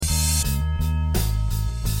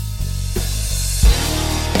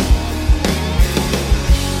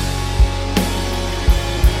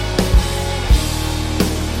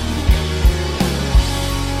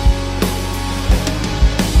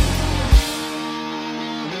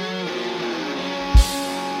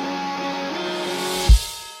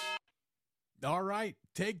right,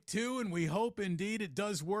 take two, and we hope indeed it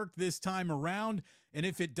does work this time around. And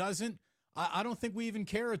if it doesn't, I don't think we even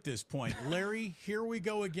care at this point. Larry, here we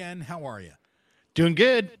go again. How are you? Doing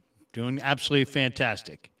good. Doing absolutely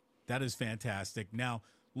fantastic. That is fantastic. Now,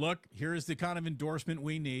 look, here is the kind of endorsement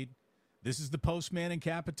we need. This is the postman in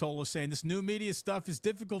Capitola saying this new media stuff is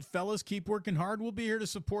difficult, fellas. Keep working hard. We'll be here to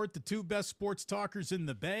support the two best sports talkers in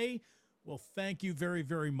the Bay. Well, thank you very,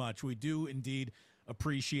 very much. We do indeed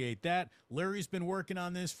appreciate that. Larry's been working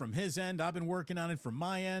on this from his end. I've been working on it from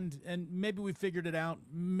my end, and maybe we figured it out.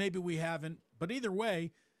 Maybe we haven't. But either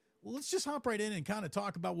way, let's just hop right in and kind of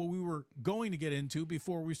talk about what we were going to get into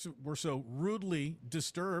before we were so rudely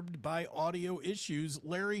disturbed by audio issues.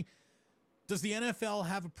 Larry, does the NFL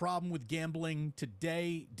have a problem with gambling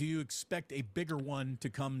today? Do you expect a bigger one to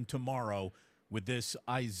come tomorrow with this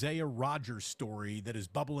Isaiah Rodgers story that is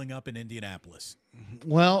bubbling up in Indianapolis?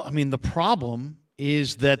 Well, I mean, the problem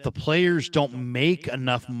is that the players don't make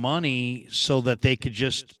enough money so that they could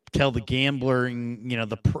just tell the gambler,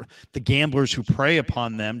 the gamblers who prey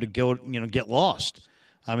upon them to go, get lost.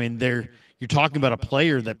 I mean, you're talking about a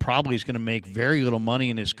player that probably is going to make very little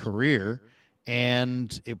money in his career,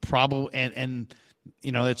 and it probably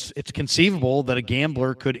it's conceivable that a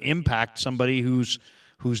gambler could impact somebody who's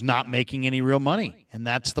not making any real money, and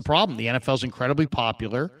that's the problem. The NFL is incredibly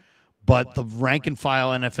popular, but the rank and file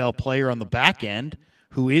NFL player on the back end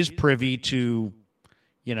who is privy to,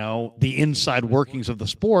 the inside workings of the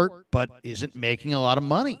sport, but isn't making a lot of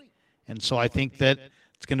money. And so I think that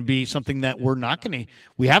it's going to be something that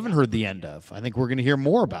we haven't heard the end of. I think we're going to hear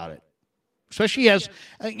more about it, especially as,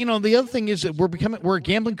 the other thing is that we're a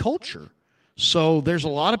gambling culture. So there's a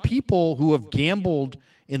lot of people who have gambled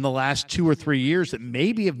in the last 2 or 3 years that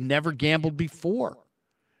maybe have never gambled before.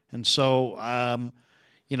 And so,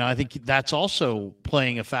 I think that's also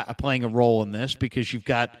playing a role in this, because you've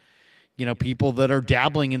got, people that are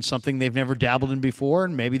dabbling in something they've never dabbled in before,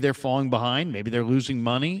 and maybe they're falling behind, maybe they're losing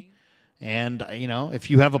money. And, if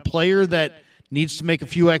you have a player that needs to make a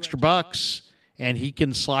few extra bucks and he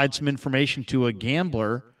can slide some information to a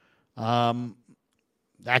gambler,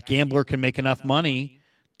 that gambler can make enough money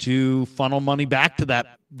to funnel money back to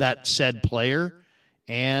that said player.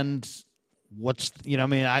 And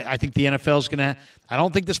I think the NFL is going to – I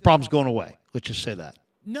don't think this problem's going away. Let's just say that.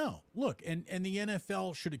 No. Look, and the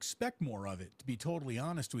NFL should expect more of it, to be totally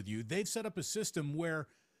honest with you. They've set up a system where,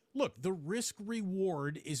 look, the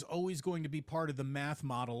risk-reward is always going to be part of the math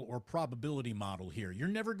model or probability model here. You're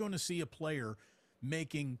never going to see a player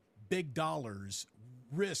making big dollars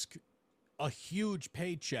risk a huge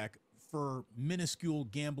paycheck for minuscule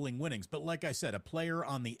gambling winnings. But like I said, a player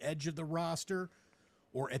on the edge of the roster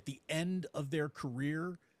or at the end of their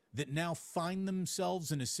career that now find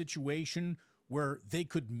themselves in a situation where they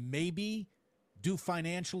could maybe do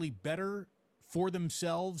financially better for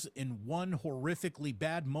themselves in one horrifically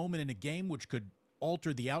bad moment in a game, which could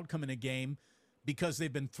alter the outcome in a game because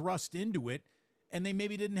they've been thrust into it and they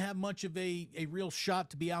maybe didn't have much of a real shot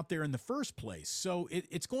to be out there in the first place. So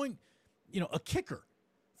it's going, a kicker.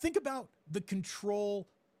 Think about the control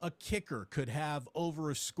a kicker could have over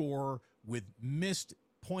a score with missed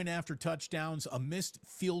point after touchdowns, a missed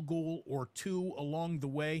field goal or two along the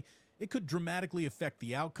way. It could dramatically affect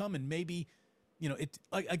the outcome, and maybe, it's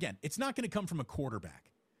not going to come from a quarterback.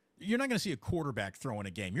 You're not going to see a quarterback throwing a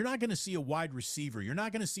game. You're not going to see a wide receiver. You're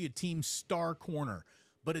not going to see a team's star corner,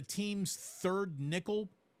 but a team's third nickel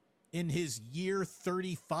in his year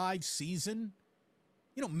 35 season.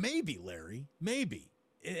 Maybe, Larry, maybe.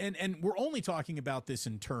 And we're only talking about this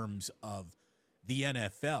in terms of the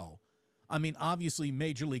NFL. I mean, obviously,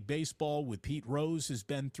 Major League Baseball with Pete Rose has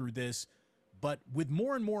been through this. But with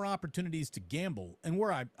more and more opportunities to gamble, and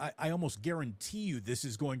where I almost guarantee you this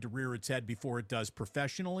is going to rear its head before it does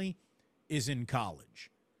professionally, is in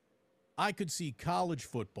college. I could see college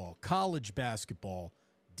football, college basketball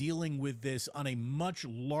dealing with this on a much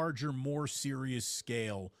larger, more serious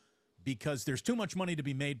scale because there's too much money to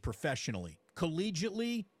be made professionally.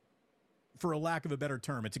 Collegiately, for a lack of a better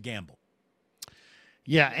term, it's a gamble.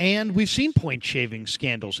 Yeah, and we've seen point shaving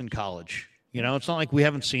scandals in college. It's not like we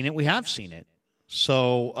haven't seen it. We have seen it.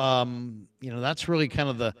 So, that's really kind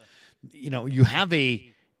of you have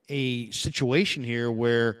a situation here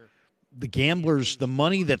where the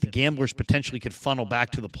money that the gamblers potentially could funnel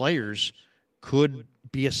back to the players could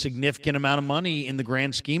be a significant amount of money in the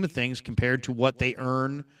grand scheme of things compared to what they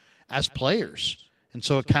earn as players. And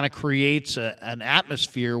so it kind of creates an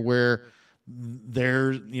atmosphere where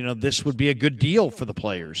this would be a good deal for the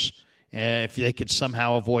players. If they could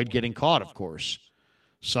somehow avoid getting caught, of course.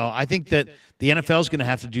 So I think that the NFL is going to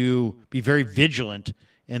have to be very vigilant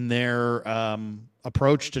in their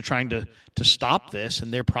approach to trying to stop this,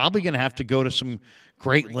 and they're probably going to have to go to some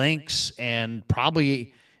great lengths and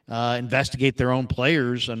probably investigate their own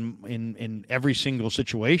players in every single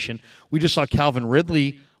situation. We just saw Calvin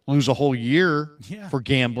Ridley lose a whole year for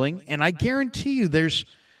gambling, and I guarantee you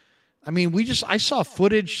I saw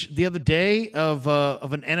footage the other day of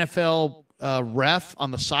an NFL ref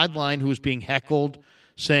on the sideline who was being heckled,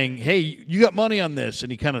 saying, "Hey, you got money on this,"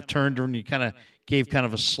 and he kind of turned and he kind of gave kind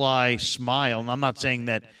of a sly smile. And I'm not saying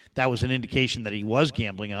that was an indication that he was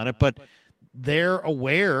gambling on it, but they're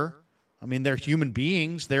aware. I mean, they're human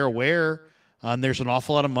beings. They're aware. And there's an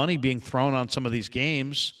awful lot of money being thrown on some of these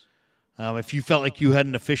games. If you felt like you had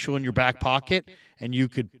an official in your back pocket and you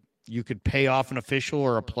could pay off an official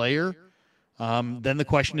or a player, then the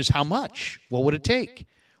question is how much? What would it take?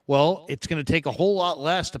 Well, it's going to take a whole lot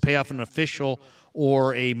less to pay off an official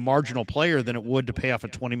or a marginal player than it would to pay off a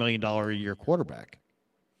 $20 million a year quarterback.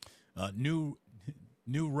 New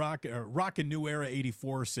Rock and New Era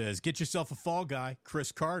 84 says, get yourself a fall guy,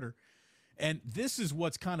 Chris Carter. And this is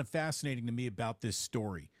what's kind of fascinating to me about this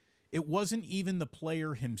story. It wasn't even the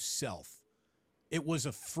player himself. It was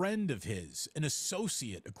a friend of his, an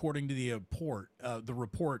associate, according to the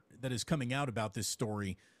report that is coming out about this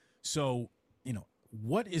story. So,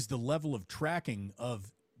 what is the level of tracking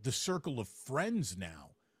of the circle of friends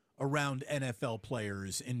now around NFL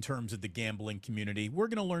players in terms of the gambling community? We're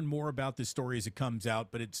going to learn more about this story as it comes out,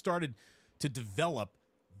 but it started to develop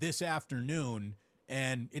this afternoon,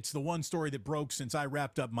 and it's the one story that broke since I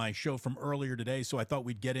wrapped up my show from earlier today, so I thought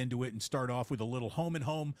we'd get into it and start off with a little Home and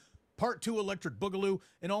Home Part 2 Electric Boogaloo.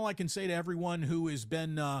 And all I can say to everyone who has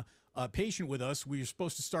been patient with us, we were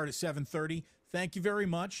supposed to start at 7:30. Thank you very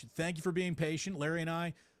much. Thank you for being patient. Larry and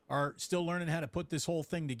I are still learning how to put this whole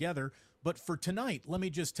thing together. But for tonight, let me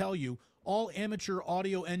just tell you, all amateur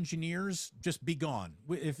audio engineers, just be gone.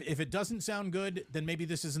 If it doesn't sound good, then maybe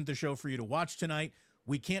this isn't the show for you to watch tonight.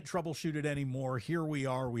 We can't troubleshoot it anymore. Here we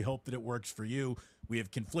are. We hope that it works for you. We have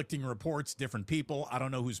conflicting reports, different people. I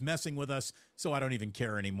don't know who's messing with us, so I don't even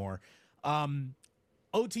care anymore.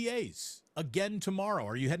 OTAs, again tomorrow.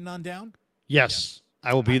 Are you heading on down? Yes,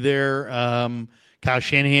 I will be there. Kyle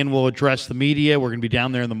Shanahan will address the media. We're going to be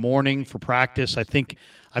down there in the morning for practice. I think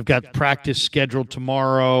I've got practice scheduled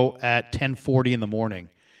tomorrow at 10:40 in the morning,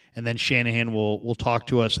 and then Shanahan will talk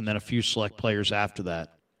to us, and then a few select players after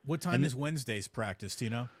that. What time is Wednesday's practice? Do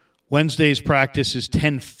you know? Wednesday's practice is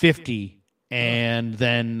 10:50, and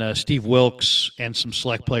then Steve Wilkes and some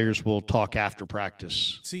select players will talk after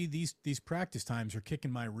practice. See, these practice times are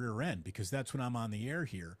kicking my rear end because that's when I'm on the air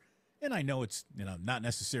here, and I know it's not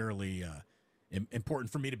necessarily important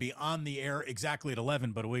for me to be on the air exactly at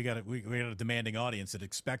 11, but we got a demanding audience that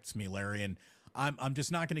expects me, Larry, and I'm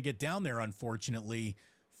just not going to get down there, unfortunately,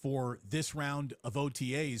 for this round of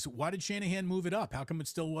OTAs. Why did Shanahan move it up? How come it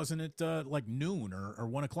still wasn't at like noon or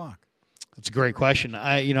 1 o'clock? That's a great question.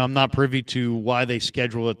 I'm not privy to why they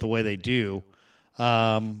schedule it the way they do.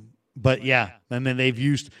 But yeah, and then they've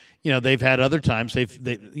used, they've had other times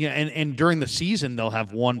and during the season, they'll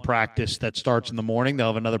have one practice that starts in the morning. They'll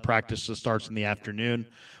have another practice that starts in the afternoon.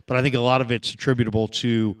 But I think a lot of it's attributable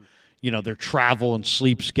to, their travel and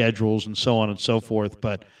sleep schedules and so on and so forth.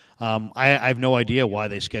 But I have no idea why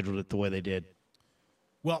they scheduled it the way they did.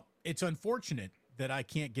 Well, it's unfortunate that I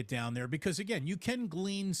can't get down there because, again, you can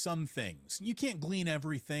glean some things. You can't glean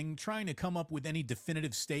everything. Trying to come up with any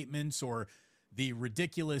definitive statements or the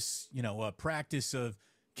ridiculous, practice of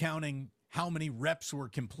counting how many reps were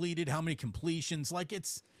completed, how many completions. Like,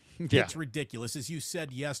 it's ridiculous. As you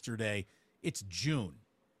said yesterday, it's June.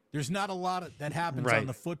 There's not a lot that happens on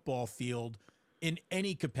the football field in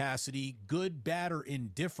any capacity, good, bad, or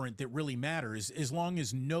indifferent, that really matters. As long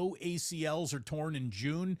as no ACLs are torn in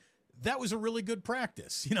June, that was a really good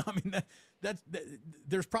practice.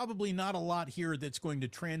 There's probably not a lot here that's going to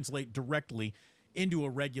translate directly into a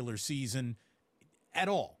regular season at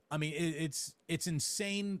all. I mean, it's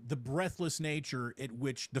insane, the breathless nature at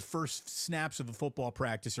which the first snaps of a football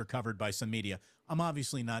practice are covered by some media. I'm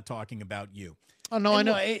obviously not talking about you. Oh, no, I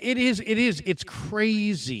know. It is. It's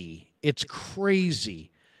crazy. It's crazy.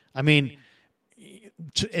 I mean,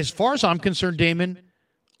 as far as I'm concerned, Damon,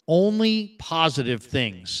 only positive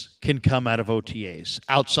things can come out of OTAs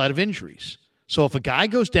outside of injuries. So if a guy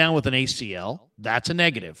goes down with an ACL, that's a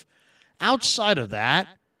negative. Outside of that,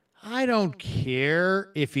 I don't care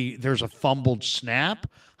if there's a fumbled snap.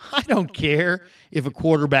 I don't care if a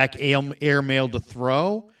quarterback airmailed a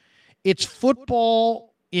throw. It's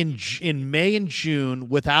football in May and June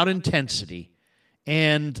without intensity.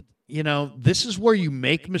 And this is where you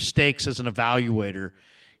make mistakes as an evaluator.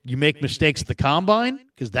 You make mistakes at the combine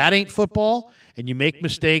because that ain't football, and you make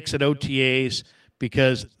mistakes at OTAs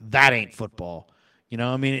because that ain't football. You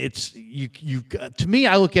know, I mean, it's you. To me,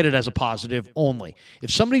 I look at it as a positive only.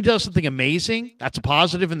 If somebody does something amazing, that's a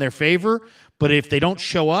positive in their favor. But if they don't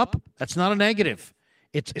show up, that's not a negative.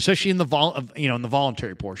 It's especially in the in the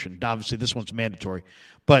voluntary portion. Obviously, this one's mandatory.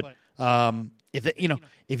 But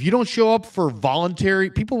if you don't show up for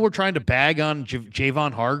voluntary, people were trying to bag on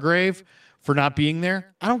Javon Hargrave for not being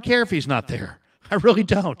there. I don't care if he's not there. I really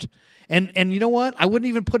don't. And you know what? I wouldn't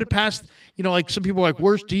even put it past, like some people are like,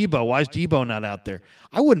 where's Debo? Why is Debo not out there?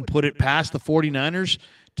 I wouldn't put it past the 49ers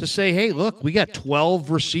to say, hey, look, we got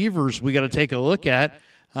 12 receivers we got to take a look at.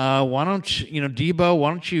 Why don't you, Debo, why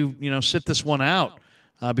don't you, sit this one out?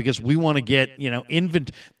 Because we want to get,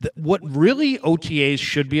 what really OTAs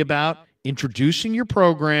should be about, introducing your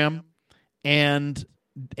program and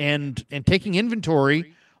taking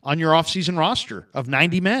inventory on your offseason roster of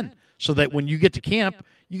 90 men so that when you get to camp,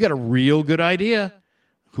 you got a real good idea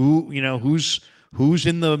who's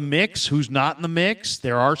in the mix, who's not in the mix.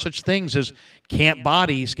 There are such things as camp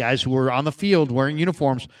bodies, guys who are on the field wearing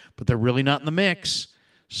uniforms, but they're really not in the mix.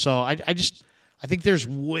 So I think there's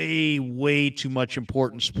way, way too much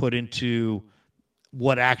importance put into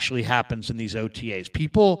what actually happens in these OTAs.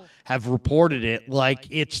 People have reported it like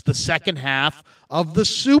it's the second half of the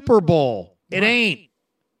Super Bowl. It ain't.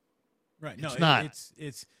 Right. No, it's not.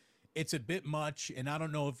 It's a bit much, and I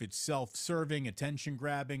don't know if it's self-serving,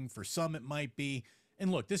 attention-grabbing. For some, it might be.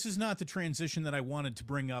 And look, this is not the transition that I wanted to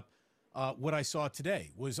bring up. What I saw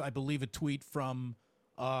today was, I believe, a tweet from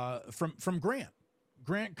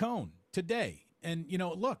Grant Cohn today. And,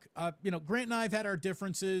 look, Grant and I have had our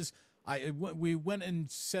differences. We went and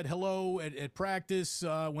said hello at practice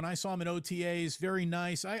when I saw him at OTAs. Very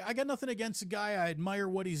nice. I got nothing against the guy. I admire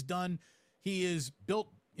what he's done. He is built,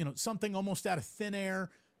 something almost out of thin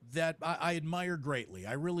air that I admire greatly.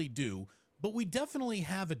 I really do. But we definitely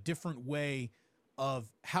have a different way of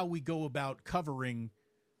how we go about covering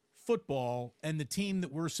football and the team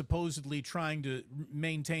that we're supposedly trying to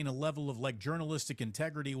maintain a level of journalistic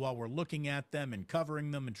integrity while we're looking at them and covering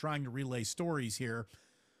them and trying to relay stories here.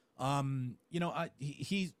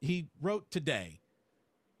 He wrote today,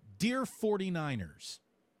 "Dear 49ers,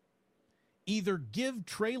 either give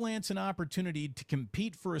Trey Lance an opportunity to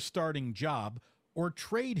compete for a starting job or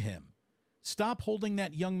trade him. Stop holding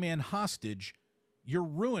that young man hostage. You're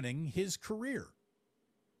ruining his career."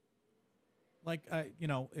 Are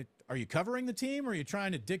you covering the team, or are you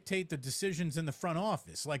trying to dictate the decisions in the front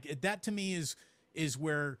office? That to me is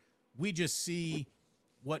where we just see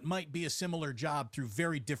what might be a similar job through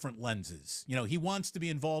very different lenses. He wants to be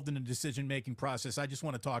involved in a decision-making process. I just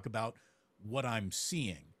want to talk about what I'm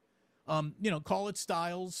seeing. Call it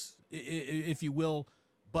styles, if you will.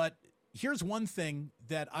 But here's one thing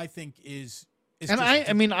that I think is and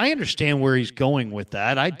I understand where he's going with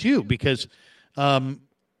that. I do, because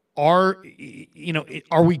are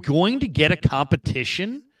we going to get a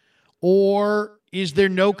competition, or is there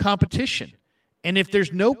no competition? And if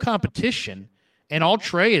there's no competition, and all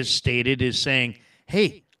Trey has stated is saying,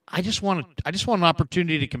 "Hey, I just want an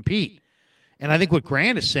opportunity to compete," and I think what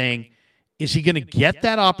Grant is saying is, he going to get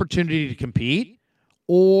that opportunity to compete,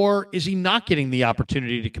 or is he not getting the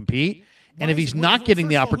opportunity to compete? And if he's not getting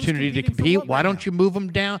the opportunity to compete, why don't you move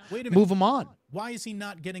him down, move him on? Why is he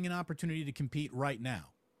not getting an opportunity to compete right now?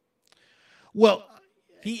 Well,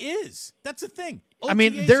 he is. That's the thing.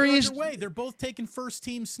 OTAs there is underway. They're both taking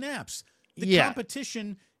first-team snaps. The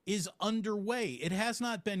competition is underway. It has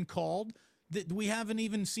not been called. We haven't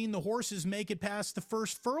even seen the horses make it past the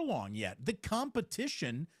first furlong yet. The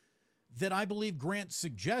competition that I believe Grant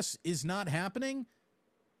suggests is not happening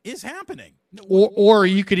is happening. Or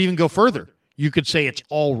you could even go further. You could say it's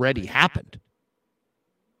already happened.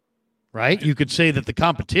 Right? You could say that the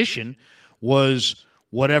competition was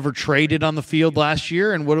whatever Trey did on the field last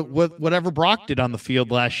year and whatever Brock did on the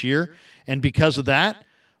field last year. And because of that,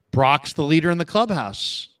 Brock's the leader in the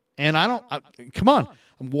clubhouse. And come on.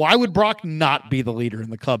 Why would Brock not be the leader in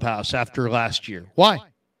the clubhouse after last year? Why?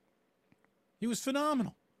 He was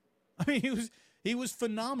phenomenal. I mean, he was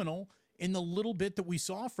phenomenal in the little bit that we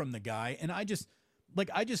saw from the guy. And I don't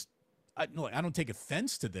take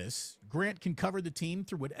offense to this. Grant can cover the team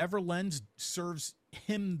through whatever lens serves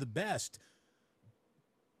him the best.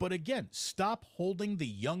 But again, stop holding the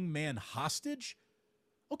young man hostage.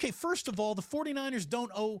 Okay, first of all, the 49ers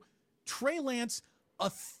don't owe Trey Lance a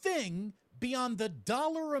thing beyond the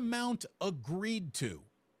dollar amount agreed to.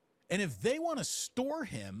 And if they want to store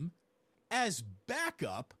him as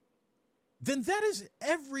backup, then that is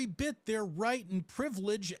every bit their right and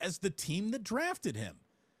privilege as the team that drafted him.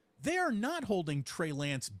 They are not holding Trey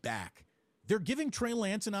Lance back. They're giving Trey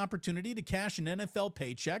Lance an opportunity to cash an NFL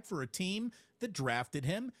paycheck for a team that drafted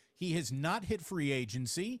him. He has not hit free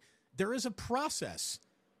agency. There is a process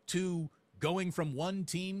to going from one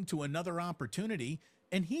team to another opportunity,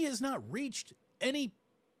 and he has not reached any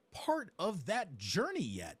part of that journey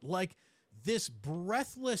yet. Like this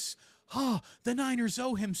breathless, the Niners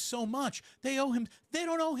owe him so much. They don't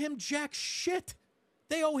owe him jack shit.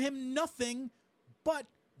 They owe him nothing but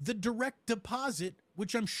the direct deposit,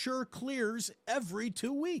 which I'm sure clears every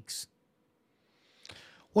 2 weeks.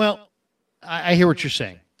 Well, I hear what you're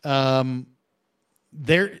saying.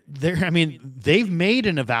 They've made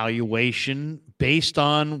an evaluation based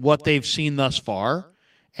on what they've seen thus far,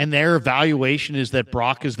 and their evaluation is that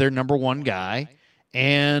Brock is their number one guy,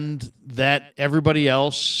 and that everybody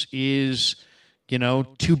else is,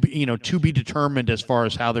 to be determined as far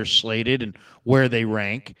as how they're slated and where they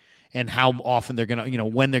rank and how often they're going to,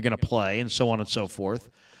 when they're going to play and so on and so forth.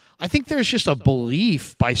 I think there's just a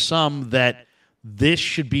belief by some that this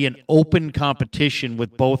should be an open competition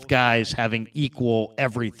with both guys having equal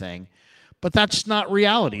everything. But that's not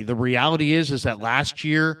reality. The reality is that last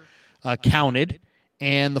year counted,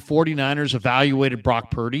 and the 49ers evaluated Brock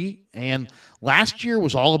Purdy. And last year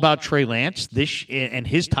was all about Trey Lance and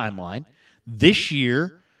his timeline. This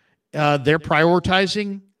year, they're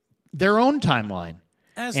prioritizing their own timeline.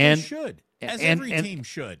 As they should. As every team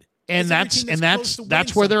should. And that's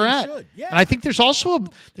where they're at. Yeah. And I think there's also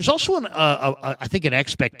an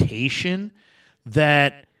expectation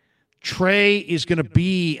that Trey is going to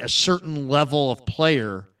be a certain level of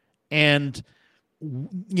player. And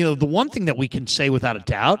the one thing that we can say without a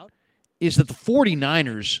doubt is that the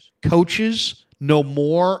 49ers coaches know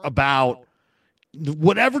more about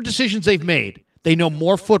whatever decisions they've made. They know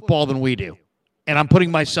more football than we do. And I'm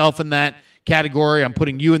putting myself in that category. I'm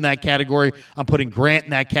putting you in that category. I'm putting Grant in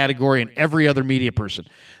that category and every other media person.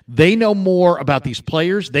 They know more about these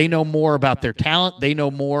players. They know more about their talent. They know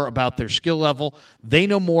more about their skill level. They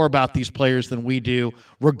know more about these players than we do,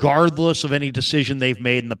 regardless of any decision they've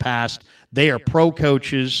made in the past. They are pro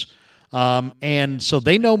coaches, and so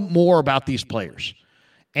they know more about these players.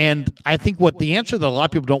 And I think what the answer that a lot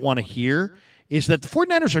of people don't want to hear is that the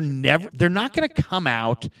 49ers they're not going to come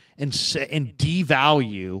out and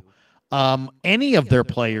devalue any of their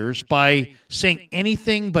players by saying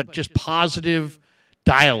anything but just positive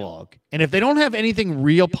dialogue. And if they don't have anything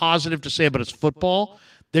real positive to say about its football,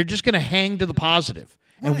 they're just going to hang to the positive.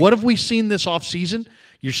 And what have we seen this offseason?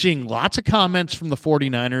 You're seeing lots of comments from the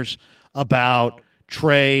 49ers about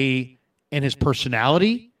Trey and his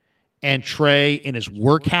personality, and Trey and his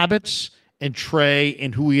work habits, and Trey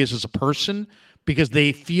and who he is as a person, because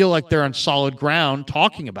they feel like they're on solid ground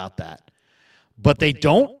talking about that. But they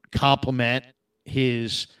don't compliment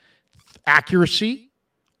his accuracy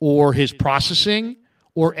or his processing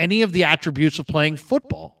or any of the attributes of playing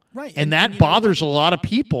football. Right. And that bothers a lot of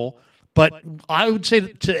people. But I would say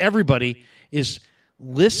to everybody is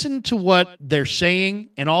listen to what they're saying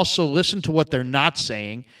and also listen to what they're not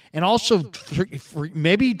saying. And also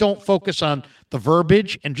maybe don't focus on the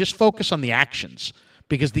verbiage and just focus on the actions,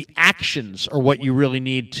 because the actions are what you really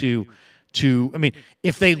need to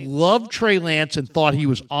if they loved Trey Lance and thought he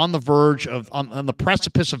was on the verge of on the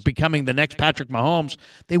precipice of becoming the next Patrick Mahomes,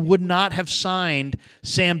 they would not have signed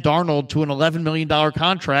Sam Darnold to an $11 million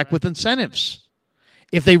contract with incentives.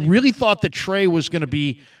 If they really thought that Trey was going to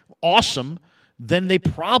be awesome, then they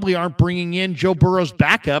probably aren't bringing in Joe Burrow's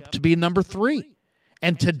backup to be number 3.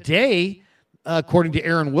 And today, according to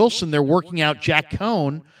Aaron Wilson, they're working out Jack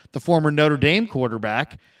Cohn, the former Notre Dame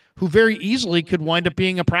quarterback, who very easily could wind up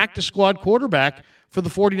being a practice squad quarterback for the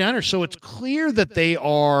 49ers. So it's clear that they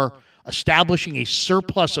are establishing a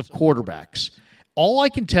surplus of quarterbacks. All I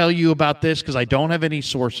can tell you about this, because I don't have any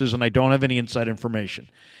sources and I don't have any inside information,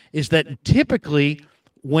 is that typically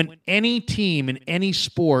when any team in any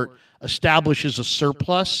sport establishes a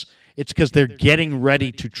surplus, it's because they're getting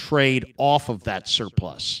ready to trade off of that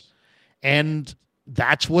surplus. And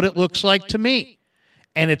that's what it looks like to me.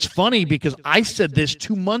 And it's funny because I said this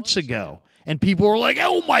 2 months ago, and people were like,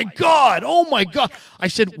 oh, my God. I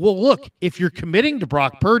said, well, look, if you're committing to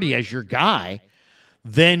Brock Purdy as your guy,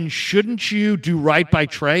 then shouldn't you do right by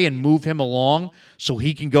Trey and move him along so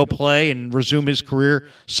he can go play and resume his career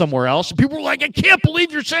somewhere else? And people were like, I can't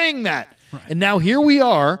believe you're saying that. Right. And now here we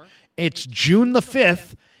are. It's June the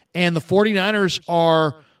 5th, and the 49ers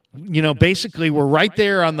are – basically we're right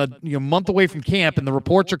there on the month away from camp, and the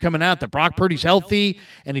reports are coming out that Brock Purdy's healthy,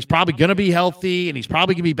 and he's probably going to be healthy, and he's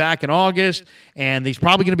probably going to be back in August, and he's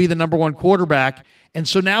probably going to be the number 1 quarterback. And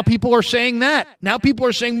so now people are saying that. Now people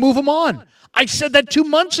are saying move him on. I said that 2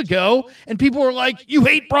 months ago, and people were like, you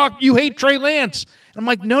hate Brock, you hate Trey Lance. And I'm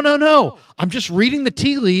like, no, no, no. I'm just reading the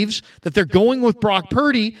tea leaves that they're going with Brock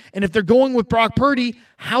Purdy. And if they're going with Brock Purdy,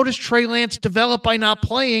 how does Trey Lance develop by not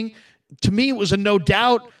playing? To me, it was a no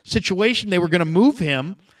doubt situation. They were going to move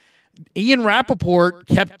him. Ian Rappaport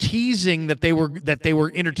kept teasing that they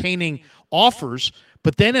were entertaining offers,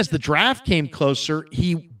 but then as the draft came closer,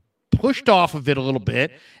 he pushed off of it a little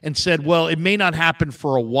bit and said, well, it may not happen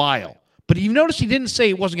for a while. But you notice he didn't say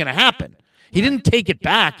it wasn't going to happen. He didn't take it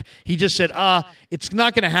back. He just said, it's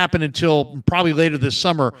not going to happen until probably later this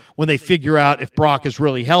summer when they figure out if Brock is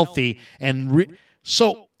really healthy.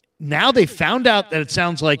 So now they found out that it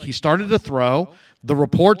sounds like he started to throw. The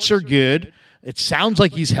reports are good. It sounds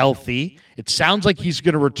like he's healthy. It sounds like he's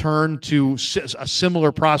going to return to a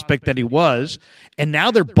similar prospect that he was. And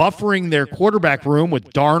now they're buffering their quarterback room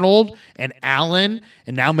with Darnold and Allen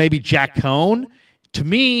and now maybe Jack Cohn. To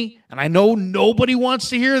me, and I know nobody wants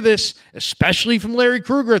to hear this, especially from Larry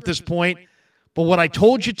Krueger at this point, but what I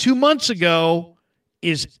told you 2 months ago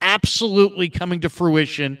is absolutely coming to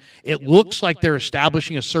fruition. It looks like they're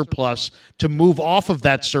establishing a surplus to move off of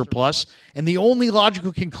that surplus. And the only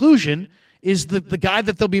logical conclusion is that the guy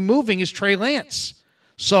that they'll be moving is Trey Lance.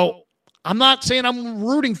 So I'm not saying I'm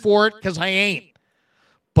rooting for it because I ain't.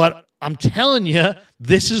 But I'm telling you,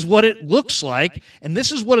 this is what it looks like. And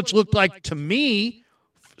this is what it's looked like to me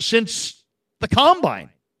since the combine.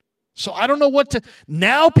 So I don't know what to.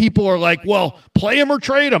 Now people are like, well, play him or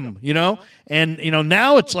trade him, And,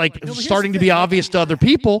 now it's like starting to be obvious to other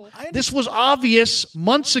people. This was obvious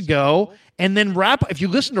months ago. And then if you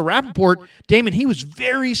listen to Rappaport, Damon, he was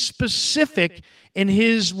very specific in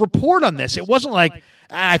his report on this. It wasn't like,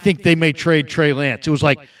 I think they may trade Trey Lance. It was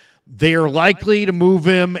like, they are likely to move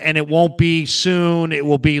him, and it won't be soon. It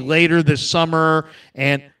will be later this summer.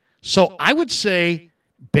 And so I would say,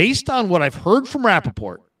 based on what I've heard from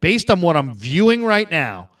Rappaport, based on what I'm viewing right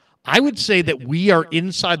now, I would say that we are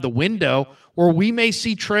inside the window where we may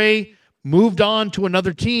see Trey moved on to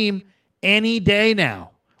another team any day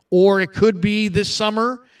now. Or it could be this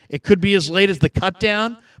summer. It could be as late as the cut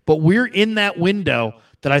down. But we're in that window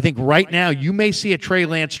that I think right now you may see a Trey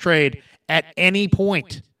Lance trade at any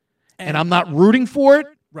point. And I'm not rooting for it,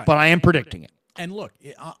 but I am predicting it. And look,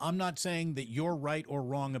 I'm not saying that you're right or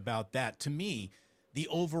wrong about that. To me, the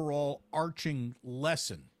overall arcing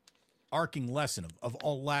lesson of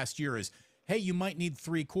all last year is, hey, you might need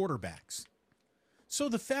 3 quarterbacks. So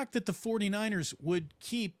the fact that the 49ers would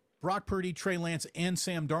keep Brock Purdy, Trey Lance, and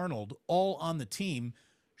Sam Darnold all on the team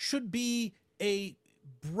should be a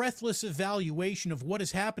breathless evaluation of what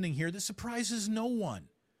is happening here that surprises no one.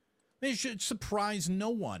 It should surprise no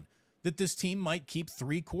one that this team might keep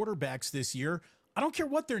 3 quarterbacks this year. I don't care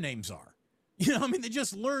what their names are. They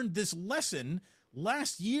just learned this lesson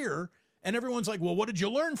last year, and everyone's like, well, what did you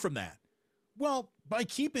learn from that? Well, by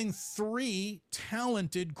keeping 3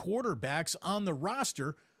 talented quarterbacks on the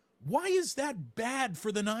roster, why is that bad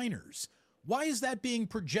for the Niners? Why is that being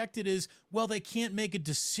projected as, well, they can't make a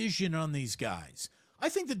decision on these guys? I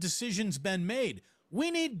think the decision's been made. We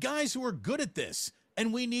need guys who are good at this,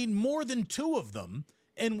 and we need more than 2 of them.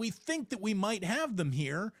 And we think that we might have them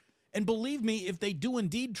here. And believe me, if they do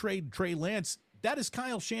indeed trade Trey Lance, that is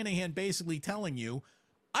Kyle Shanahan basically telling you,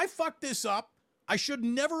 I fucked this up. I should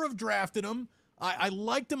never have drafted him. I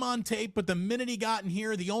liked him on tape, but the minute he got in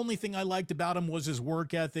here, the only thing I liked about him was his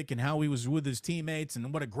work ethic and how he was with his teammates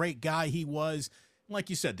and what a great guy he was. Like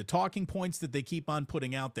you said, the talking points that they keep on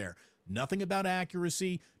putting out there, nothing about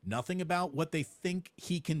accuracy, nothing about what they think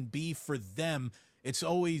he can be for them. It's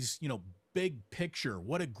always, big picture,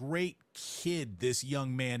 what a great kid this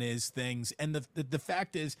young man is, things. And the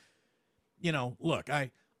fact is, look, I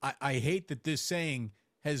hate that this saying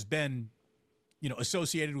has been,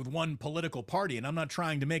 associated with one political party. And I'm not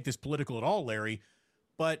trying to make this political at all, Larry.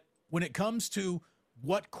 But when it comes to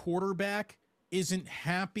what quarterback isn't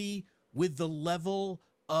happy with the level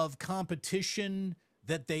of competition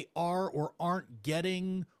that they are or aren't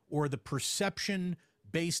getting, or the perception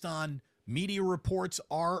based on media reports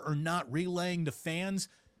are or not relaying to fans,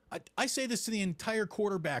 I say this to the entire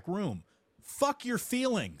quarterback room. Fuck your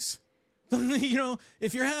feelings.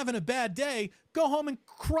 If you're having a bad day, go home and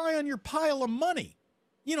cry on your pile of money.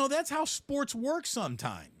 That's how sports work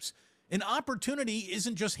sometimes. An opportunity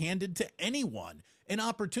isn't just handed to anyone. An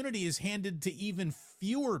opportunity is handed to even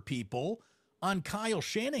fewer people on Kyle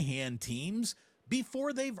Shanahan teams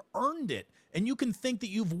before they've earned it. And you can think that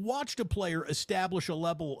you've watched a player establish a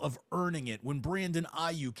level of earning it when Brandon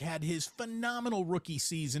Ayuk had his phenomenal rookie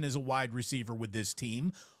season as a wide receiver with this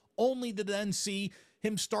team, only to then see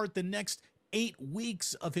him start the next 8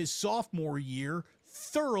 weeks of his sophomore year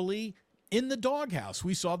thoroughly in the doghouse.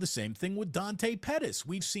 We saw the same thing with Dante Pettis.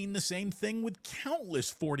 We've seen the same thing with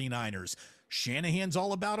countless 49ers. Shanahan's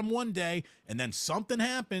all about him one day, and then something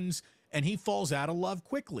happens, and he falls out of love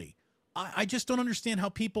quickly. I just don't understand how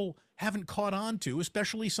people haven't caught on to,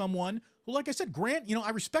 especially someone who, like I said, Grant, I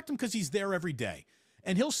respect him because he's there every day.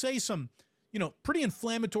 And he'll say some, pretty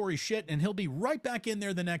inflammatory shit, and he'll be right back in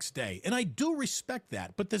there the next day. And I do respect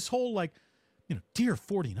that. But this whole, dear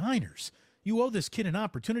 49ers, you owe this kid an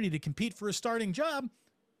opportunity to compete for a starting job.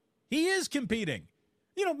 He is competing.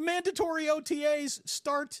 Mandatory OTAs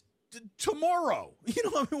start tomorrow.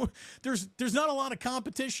 There's not a lot of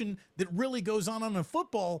competition that really goes on a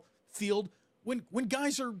football field when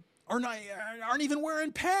guys aren't even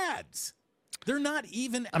wearing pads. They're not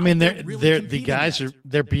even. I mean, the guys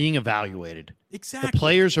they're being evaluated. Exactly. The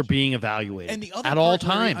players are being evaluated and the other at part, all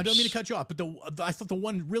times. I don't mean to cut you off, but I thought the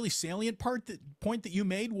one really salient point that you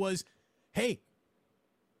made was, hey,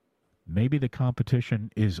 maybe the competition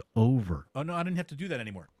is over. Oh no, I didn't have to do that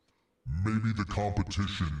anymore. Maybe the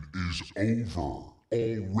competition is over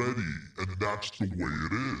already, and that's the way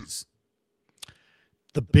it is.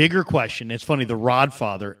 The bigger question, it's funny, the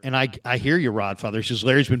Rodfather, and I hear you, Rodfather. He says,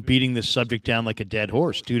 Larry's been beating this subject down like a dead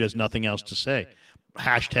horse. Dude has nothing else to say.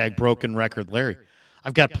 Hashtag broken record, Larry.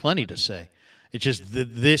 I've got plenty to say. It's just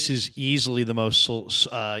this is easily the most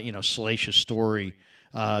salacious story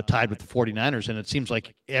tied with the 49ers, and it seems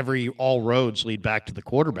like all roads lead back to the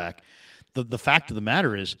quarterback. The fact of the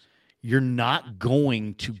matter is you're not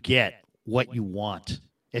going to get what you want.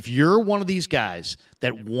 If you're one of these guys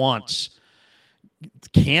that wants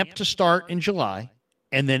camp to start in July,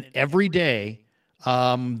 and then every day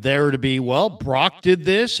there to be, Brock did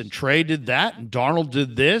this, and Trey did that, and Darnold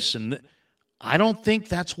did this, and I don't think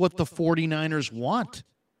that's what the 49ers want.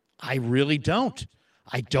 I really don't.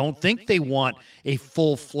 I don't think they want a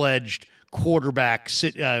full-fledged quarterback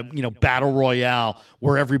battle royale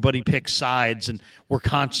where everybody picks sides and we're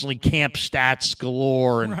constantly camp stats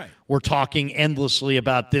galore and we're talking endlessly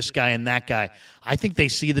about this guy and that guy. I think they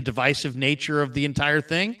see the divisive nature of the entire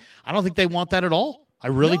thing. I don't think they want that at all. I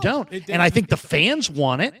really don't. And I think the fans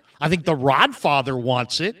want it. I think the Rodfather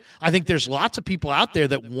wants it. I think there's lots of people out there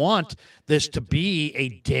that want this to be a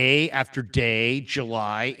day after day,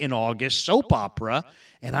 July and August soap opera.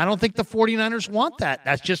 And I don't think the 49ers want that.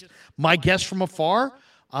 That's just my guess from afar.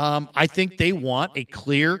 I think they want a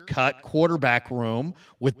clear-cut quarterback room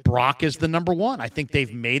with Brock as the number one. I think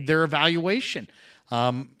they've made their evaluation.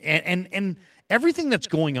 And everything that's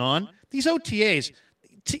going on, these OTAs,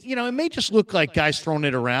 it may just look like guys throwing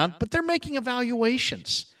it around, but they're making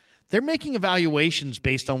evaluations. They're making evaluations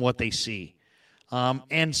based on what they see.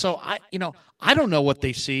 And so, I don't know what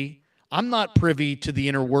they see. I'm not privy to the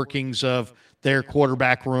inner workings of their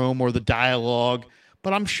quarterback room or the dialogue,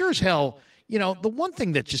 but I'm sure as hell, the one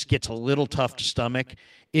thing that just gets a little tough to stomach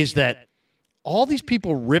is that all these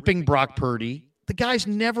people ripping Brock Purdy, the guy's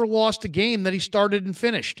never lost a game that he started and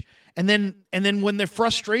finished. And then when their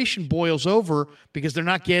frustration boils over because they're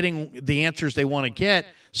not getting the answers they want to get,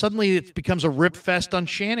 suddenly it becomes a rip fest on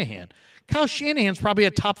Shanahan. Kyle Shanahan's probably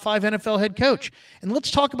a top 5 NFL head coach. And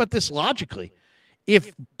let's talk about this logically.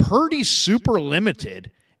 If Purdy's super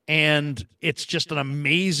limited and it's just an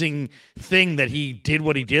amazing thing that he did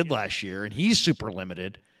what he did last year and he's super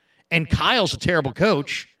limited and Kyle's a terrible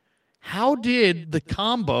coach, how did the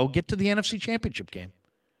combo get to the NFC Championship game?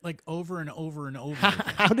 Like over and over and over.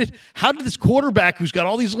 How did this quarterback who's got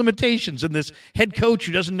all these limitations and this head coach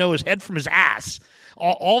who doesn't know his head from his ass,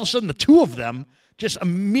 all of a sudden the two of them just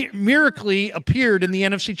miraculously appeared in the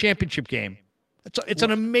NFC Championship game? It's an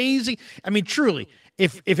amazing. I mean, truly,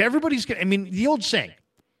 if everybody's going, the old saying,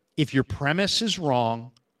 if your premise is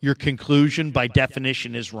wrong, your conclusion by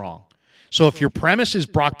definition is wrong. So if your premise is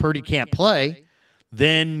Brock Purdy can't play,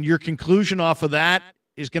 then your conclusion off of that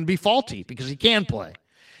is going to be faulty because he can play.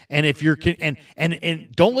 And if you're and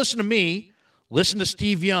don't listen to me, listen to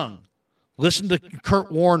Steve Young, listen to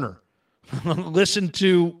Kurt Warner, listen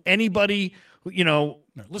to anybody,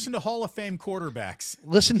 listen to Hall of Fame quarterbacks.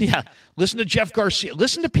 Listen to Jeff Garcia.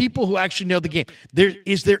 Listen to people who actually know the game.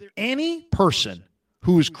 Is there any person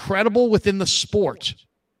who is credible within the sport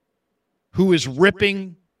who is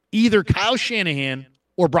ripping either Kyle Shanahan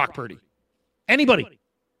or Brock Purdy? Anybody,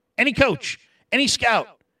 any coach, any scout,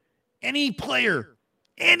 any player,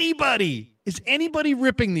 anybody. Is anybody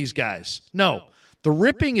ripping these guys? No. The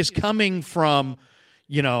ripping is coming from,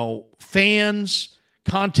 fans,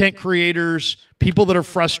 content creators, people that are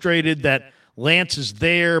frustrated that Lance is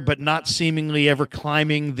there but not seemingly ever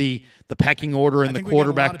climbing the pecking order in the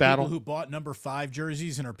quarterback battle. People who bought number 5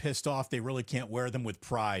 jerseys and are pissed off they really can't wear them with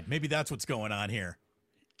pride. Maybe that's what's going on here.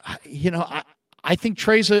 I think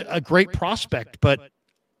Trey's a great prospect, but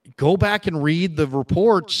go back and read the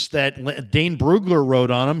reports that Dane Brugler wrote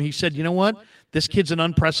on him. He said, you know what? This kid's an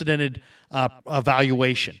unprecedented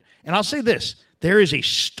evaluation. And I'll say this, there is a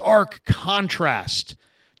stark contrast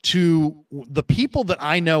to the people that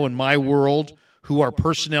I know in my world who are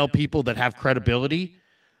personnel people that have credibility.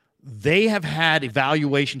 They have had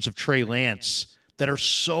evaluations of Trey Lance that are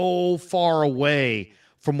so far away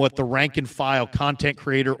from what the rank and file content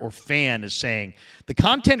creator or fan is saying. The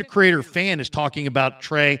content creator fan is talking about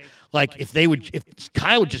Trey like if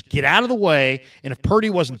Kyle would just get out of the way, and if Purdy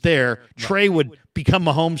wasn't there, Trey would become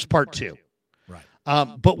Mahomes part 2. Right.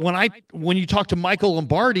 But when you talk to Michael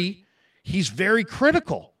Lombardi, he's very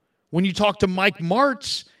critical. When you talk to Mike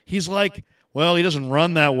Martz, he's like, well, he doesn't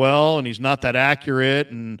run that well, and he's not that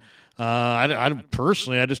accurate, and I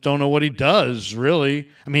personally, I just don't know what he does, really.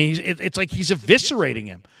 I mean, it's like he's eviscerating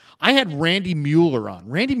him. I had Randy Mueller on.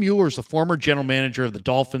 Randy Mueller is the former general manager of the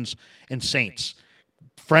Dolphins and Saints.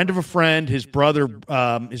 Friend of a friend, his brother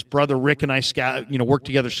Rick and I worked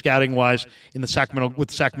together scouting wise with the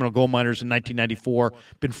Sacramento Gold Miners in 1994.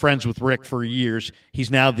 Been friends with Rick for years. He's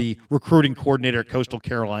now the recruiting coordinator at Coastal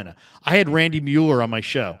Carolina. I had Randy Mueller on my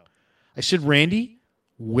show. I said, Randy,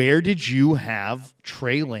 where did you have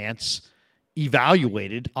Trey Lance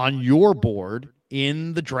evaluated on your board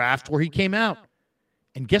in the draft where he came out?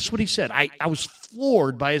 And guess what he said? I was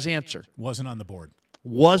floored by his answer. Wasn't on the board.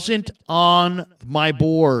 Wasn't on my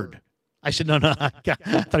board. I said, no, I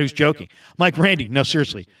thought he was joking. I'm like, Randy, no,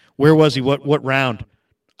 seriously, where was he? What round?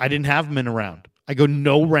 I didn't have him in a round. I go,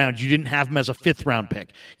 no round. You didn't have him as a 5th round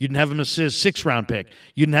pick. You didn't have him as a 6th round pick.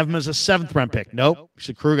 You didn't have him as a 7th round pick. Nope. He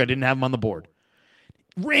said, Krueger, I didn't have him on the board.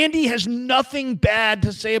 Randy has nothing bad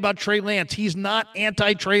to say about Trey Lance. He's not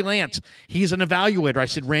anti-Trey Lance. He's an evaluator. I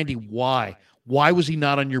said, Randy, why? Why was he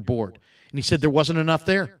not on your board? And he said there wasn't enough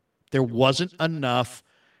there. There wasn't enough,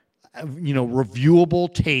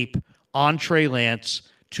 reviewable tape on Trey Lance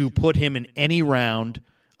to put him in any round.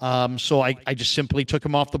 So I just simply took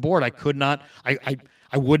him off the board. I could not. I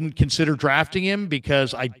wouldn't consider drafting him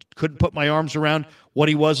because I couldn't put my arms around what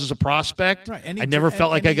he was as a prospect. Right. I never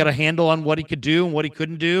felt like I got a handle on what he could do and what he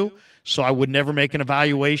couldn't do. So I would never make an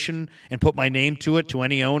evaluation and put my name to it to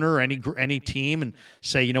any owner or any team and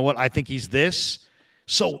say, you know what, I think he's this.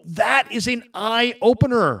 So that is an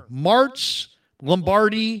eye-opener. Martz,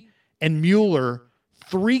 Lombardi, and Mueller,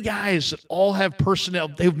 3 guys that all have personnel.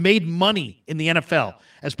 They've made money in the NFL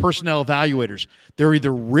as personnel evaluators. They're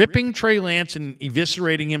either ripping Trey Lance and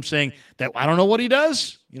eviscerating him, saying that I don't know what he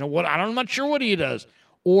does. You know what? I'm not sure what he does.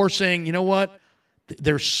 Or saying, you know what?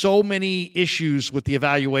 There's so many issues with the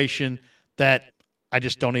evaluation that I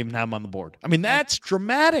just don't even have him on the board. I mean, that's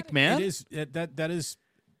dramatic, man. It is. That is.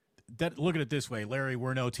 Look at it this way, Larry.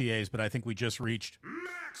 We're in OTAs, but I think we just reached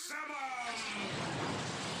maximum football.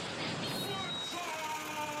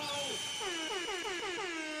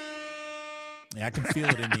 Yeah, I can feel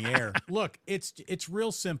it in the air. Look, it's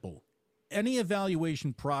real simple. Any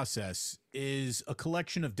evaluation process is a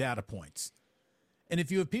collection of data points. And if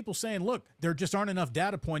you have people saying, look, there just aren't enough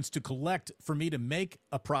data points to collect for me to make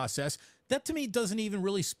a process, that to me doesn't even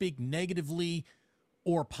really speak negatively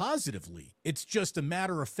or positively. It's just a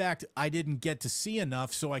matter of fact, I didn't get to see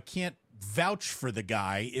enough, so I can't vouch for the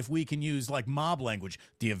guy. If we can use like mob language,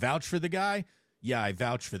 do you vouch for the guy? Yeah, I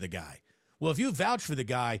vouch for the guy. Well, if you vouch for the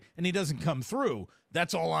guy and he doesn't come through,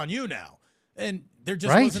 that's all on you now. And there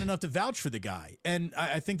just wasn't enough to vouch for the guy. And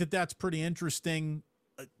I think that that's pretty interesting.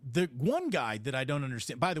 The one guy that I don't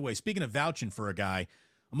understand, by the way, speaking of vouching for a guy,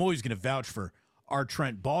 I'm always going to vouch for our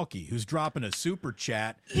Trent Baalke, who's dropping a super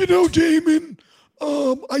chat. You know, Damon,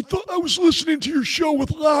 I thought I was listening to your show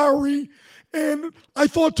with Larry, and I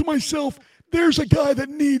thought to myself, there's a guy that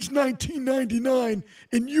needs $19.99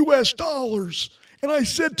 in U.S. dollars. And I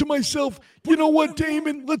said to myself, you know what,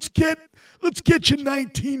 Damon, let's get you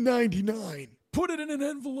 $19.99. Put it in an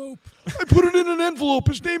envelope. I put it in an envelope.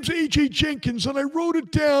 His name's A.J. Jenkins, and I wrote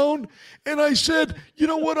it down, and I said, you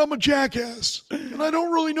know what, I'm a jackass, and I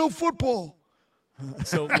don't really know football.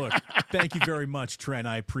 So, look, thank you very much, Trent.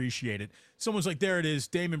 I appreciate it. Someone's like, there it is,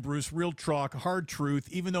 Damon Bruce, real talk, hard truth.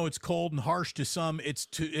 Even though it's cold and harsh to some, it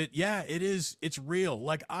is. It's real.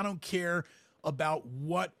 Like, I don't care about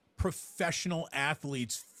what professional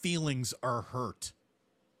athletes' feelings are hurt.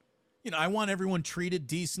 You know, I want everyone treated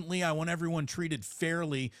decently. I want everyone treated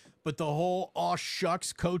fairly. But the whole, aw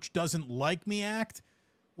shucks, coach doesn't like me act,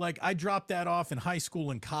 like I dropped that off in high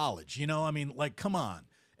school and college. You know, I mean, like, come on.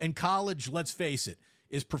 And college, let's face it,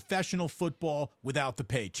 is professional football without the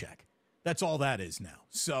paycheck. That's all that is now.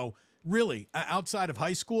 So really, outside of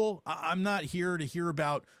high school, I'm not here to hear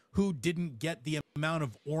about who didn't get the amount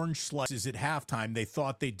of orange slices at halftime they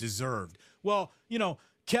thought they deserved. Well,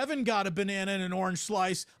 Kevin got a banana and an orange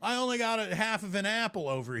slice. I only got a half of an apple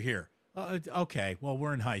over here. Okay, well,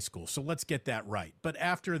 we're in high school, so let's get that right. But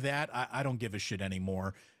after that, I don't give a shit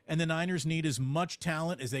anymore. And the Niners need as much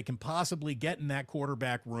talent as they can possibly get in that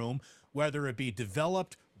quarterback room, whether it be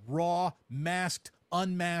developed, raw, masked,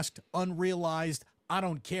 unmasked, unrealized. I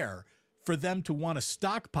don't care. For them to want to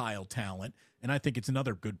stockpile talent, and I think it's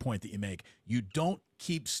another good point that you make, you don't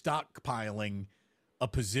keep stockpiling a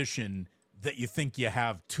position that you think you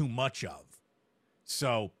have too much of.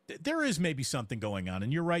 So there is maybe something going on,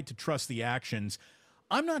 and you're right to trust the actions.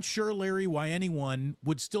 I'm not sure, Larry, why anyone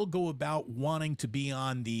would still go about wanting to be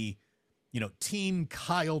on the, team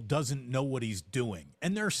Kyle doesn't know what he's doing.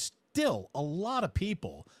 And there's still a lot of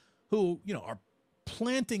people who, are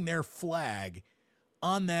planting their flag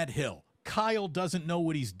on that hill. Kyle doesn't know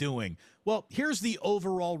what he's doing. Well, here's the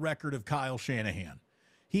overall record of Kyle Shanahan.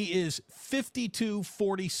 He is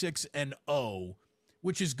 52-46-0,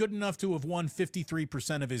 which is good enough to have won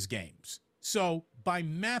 53% of his games. So, by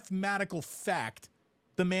mathematical fact,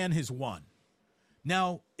 the man has won.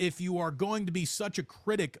 Now, if you are going to be such a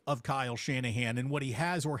critic of Kyle Shanahan and what he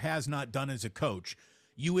has or has not done as a coach,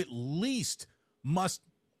 you at least must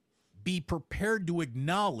be prepared to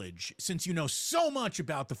acknowledge, since you know so much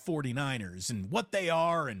about the 49ers and what they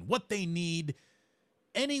are and what they need,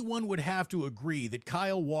 anyone would have to agree that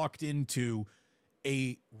Kyle walked into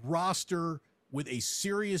a roster with a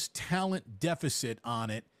serious talent deficit on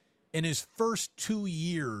it in his first 2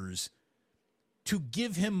 years. To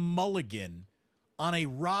give him mulligan on a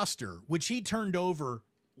roster, which he turned over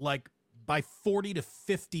like by 40 to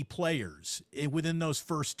 50 players within those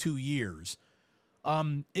first 2 years.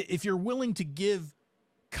 If you're willing to give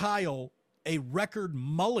Kyle a record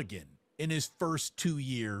mulligan in his first 2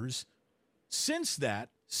 years, since that,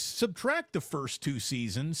 subtract the first 2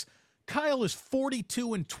 seasons, Kyle is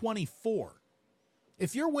 42-24.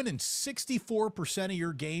 If you're winning 64% of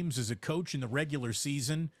your games as a coach in the regular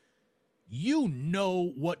season, you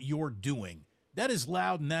know what you're doing. That is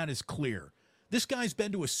loud and that is clear. This guy's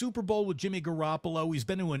been to a Super Bowl with Jimmy Garoppolo. He's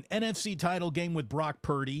been to an NFC title game with Brock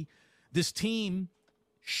Purdy. This team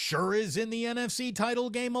sure is in the NFC title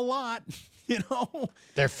game a lot,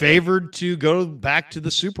 They're favored to go back to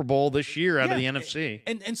the Super Bowl this year out of the NFC.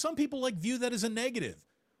 And some people view that as a negative.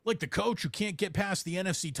 Like the coach who can't get past the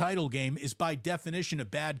NFC title game is by definition a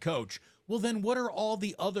bad coach. Well, then what are all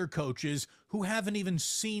the other coaches who haven't even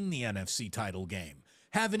seen the NFC title game,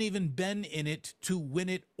 haven't even been in it to win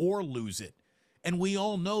it or lose it? And we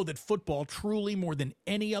all know that football, truly more than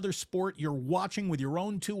any other sport you're watching with your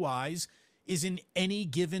own 2 eyes, is in any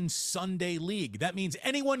given Sunday league. That means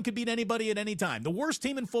anyone could beat anybody at any time. The worst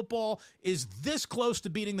team in football is this close to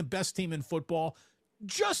beating the best team in football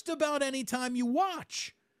just about any time you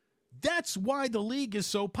watch. That's why the league is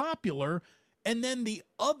so popular. And then the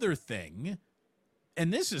other thing,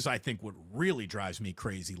 and this is, I think, what really drives me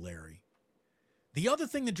crazy, Larry. The other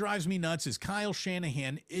thing that drives me nuts is Kyle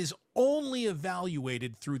Shanahan is only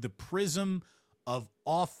evaluated through the prism of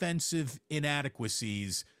offensive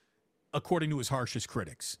inadequacies, according to his harshest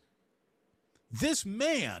critics. This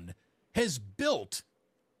man has built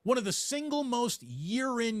one of the single most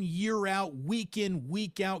year in, year out, week in,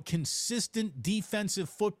 week out, consistent defensive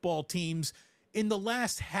football teams in the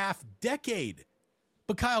last half decade.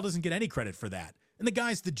 But Kyle doesn't get any credit for that. And the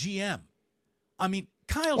guy's the GM. I mean,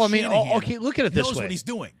 Kyle Shanahan okay, look at it this knows way. what he's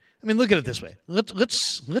doing. I mean, look at it this way.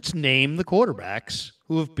 Let's name the quarterbacks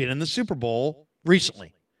who have been in the Super Bowl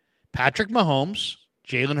recently. Patrick Mahomes,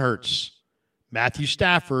 Jalen Hurts, Matthew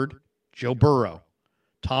Stafford, Joe Burrow,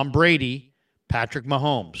 Tom Brady, Patrick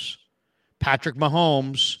Mahomes,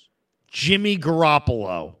 Jimmy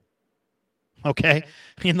Garoppolo. Okay?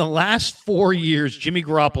 In the last 4 years, Jimmy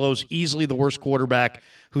Garoppolo is easily the worst quarterback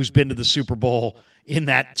who's been to the Super Bowl in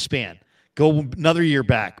that span. Go another year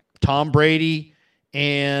back. Tom Brady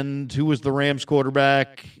and who was the Rams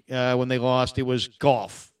quarterback when they lost? It was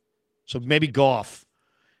Goff. So maybe Goff.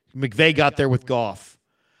 McVay got there with Goff.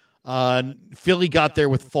 Philly got there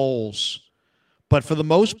with Foles. But for the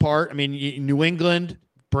most part, I mean, New England,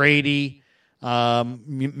 Brady,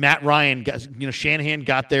 Matt Ryan, Shanahan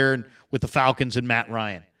got there with the Falcons and Matt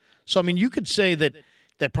Ryan. So, I mean, you could say that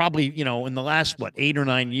probably, in the last, 8 or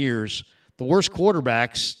 9 years, the worst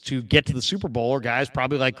quarterbacks to get to the Super Bowl are guys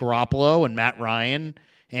probably like Garoppolo and Matt Ryan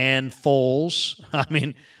and Foles,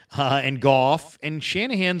 and Goff, and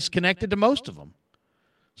Shanahan's connected to most of them.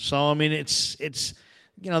 So, I mean, it's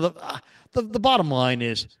the bottom line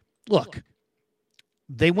is, look,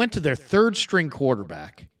 they went to their third string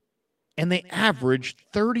quarterback and they averaged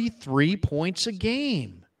 33 points a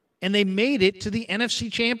game. and they made it to the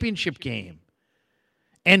NFC Championship game.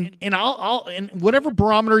 And I'll whatever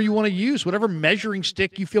barometer you want to use, whatever measuring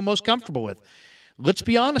stick you feel most comfortable with. Let's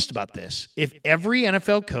be honest about this. If every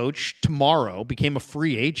NFL coach tomorrow became a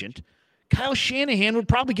free agent, Kyle Shanahan would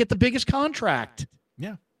probably get the biggest contract.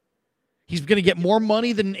 Yeah. He's going to get more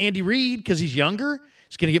money than Andy Reid because he's younger.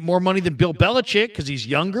 He's going to get more money than Bill Belichick because he's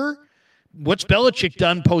younger. What's Belichick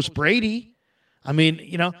done post-Brady? I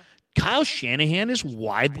mean, Kyle Shanahan is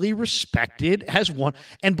widely respected as one.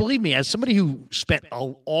 And believe me, as somebody who spent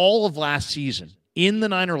all of last season in the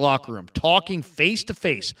Niner locker room, talking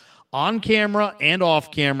face-to-face, on camera and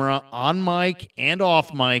off camera, on mic and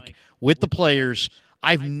off mic with the players,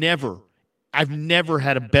 I've never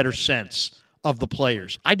had a better sense of the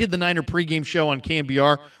players. I did the Niner pregame show on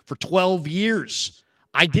KMBR for 12 years.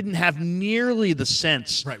 I didn't have nearly the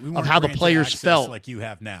sense of how the players felt like you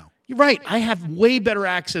have now. You're right. I have way better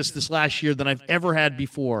access this last year than I've ever had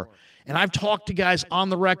before. And I've talked to guys on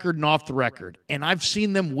the record and off the record, and I've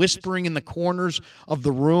seen them whispering in the corners of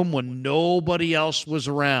the room when nobody else was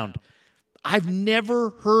around. I've never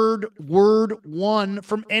heard word one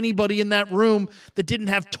from anybody in that room that didn't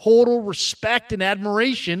have total respect and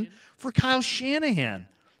admiration for Kyle Shanahan.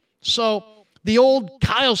 So the old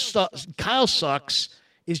Kyle sucks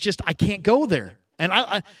is just, I can't go there. And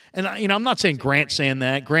I'm not saying Grant's saying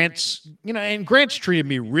that. Grant's treated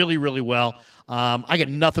me really, really well. I got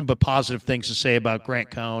nothing but positive things to say about Grant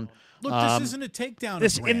Cohn. Look, this isn't a takedown of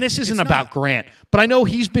Grant. And this isn't about Grant. But I know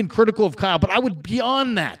he's been critical of Kyle, but I would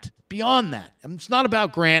beyond that. And it's not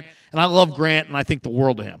about Grant, and I love Grant, and I think the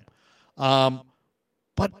world of him.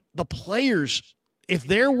 But the players, if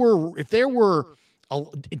there were a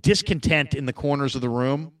discontent in the corners of the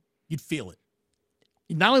room, you'd feel it.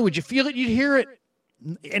 Not only would you feel it, you'd hear it.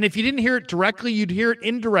 And if you didn't hear it directly, you'd hear it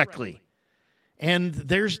indirectly. And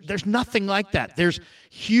there's nothing like that. There's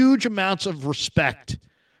huge amounts of respect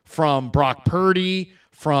from Brock Purdy,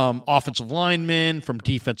 from offensive linemen, from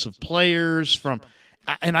defensive players,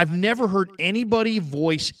 and I've never heard anybody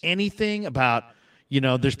voice anything about,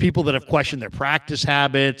 there's people that have questioned their practice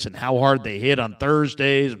habits and how hard they hit on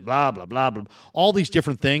Thursdays, blah, blah, blah, blah, all these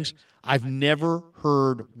different things. I've never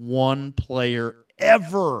heard one player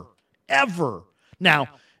ever now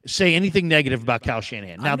say anything negative about Kyle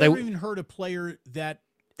Shanahan. Now, I've never even heard a player that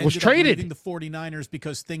was traded leaving the 49ers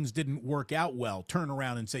because things didn't work out well turn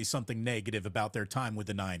around and say something negative about their time with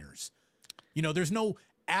the Niners. There's no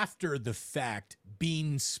after the fact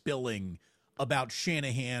bean spilling about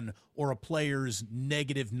Shanahan or a player's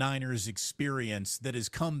negative Niners experience that has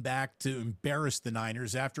come back to embarrass the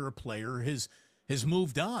Niners after a player has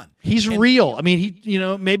moved on. He's real. I mean,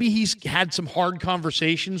 maybe he's had some hard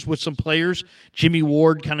conversations with some players. Jimmy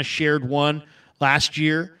Ward kind of shared one last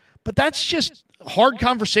year, but that's just hard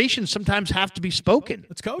conversations sometimes have to be spoken.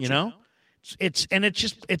 It's coaching.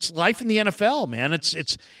 It's life in the NFL, man.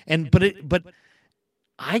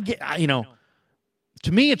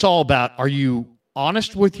 To me, it's all about, are you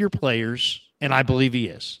honest with your players? And I believe he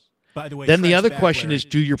is. By the way, then the other question is,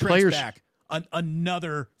 do your players back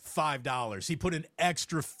another $5? He put an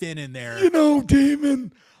extra fin in there.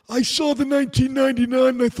 Damon, I saw the 1999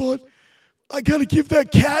 and I thought, I got to give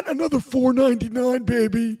that cat another $4.99,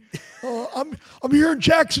 baby. I'm here in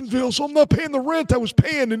Jacksonville, so I'm not paying the rent I was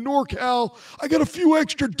paying in NorCal. I got a few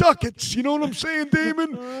extra ducats. You know what I'm saying,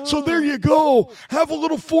 Damon? So there you go. Have a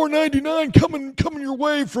little $4.99 coming your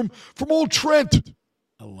way from old Trent.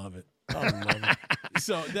 I love it.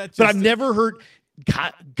 So that's. But I've never heard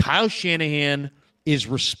Kyle Shanahan is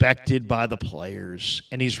respected by the players,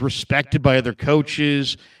 and he's respected by other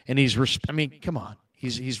coaches, and come on.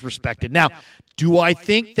 He's respected. Now, do I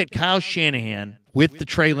think that Kyle Shanahan, with the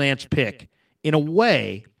Trey Lance pick, in a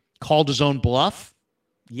way, called his own bluff?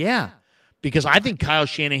 Yeah, because I think Kyle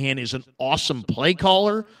Shanahan is an awesome play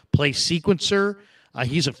caller, play sequencer.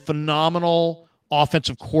 He's a phenomenal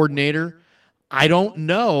offensive coordinator. I don't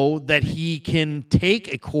know that he can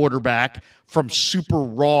take a quarterback from super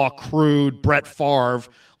raw, crude Brett Favre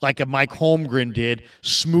like a Mike Holmgren did,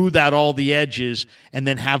 smooth out all the edges, and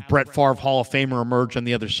then have Brett Favre Hall of Famer emerge on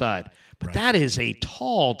the other side. But that is a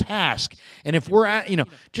tall task. And if we're at,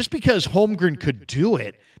 just because Holmgren could do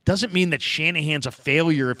it doesn't mean that Shanahan's a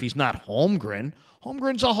failure if he's not Holmgren.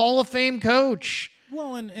 Holmgren's a Hall of Fame coach.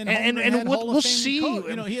 Well, and we'll see.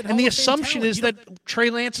 And the assumption is that Trey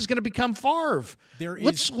Lance is going to become Favre.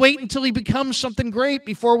 Let's wait until he becomes something great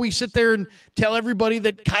before we sit there and tell everybody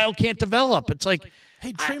that Kyle can't develop. It's like,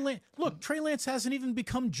 hey, Trey Lance hasn't even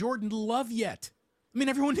become Jordan Love yet. I mean,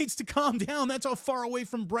 everyone needs to calm down. That's how far away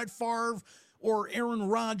from Brett Favre or Aaron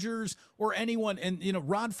Rodgers or anyone. And,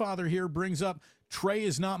 Rodfather here brings up Trey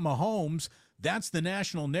is not Mahomes. That's the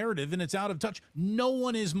national narrative, and it's out of touch. No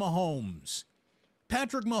one is Mahomes.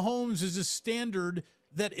 Patrick Mahomes is a standard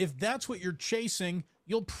that if that's what you're chasing,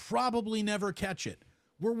 you'll probably never catch it.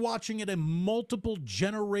 We're watching at a multiple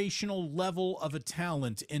generational level of a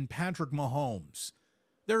talent in Patrick Mahomes.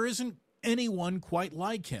 There isn't anyone quite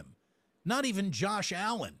like him. Not even Josh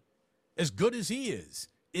Allen, as good as he is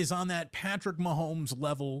on that Patrick Mahomes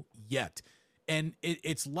level yet. And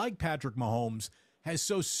it's like Patrick Mahomes has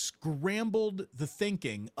so scrambled the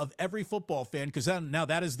thinking of every football fan, because now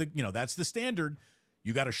that is that's the standard.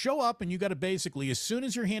 You got to show up, and you got to basically, as soon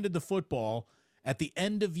as you're handed the football at the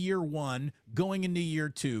end of year one, going into year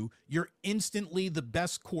two, you're instantly the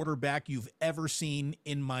best quarterback you've ever seen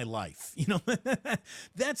in my life.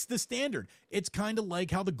 That's the standard. It's kind of like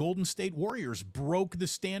how the Golden State Warriors broke the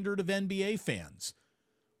standard of NBA fans.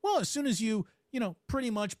 Well, as soon as you pretty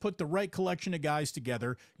much put the right collection of guys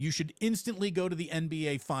together, you should instantly go to the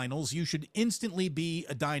NBA Finals. You should instantly be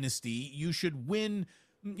a dynasty. You should win,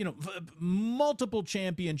 multiple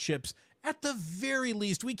championships. At the very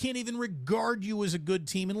least, we can't even regard you as a good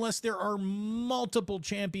team unless there are multiple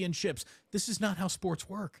championships. This is not how sports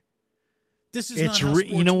work. This is not how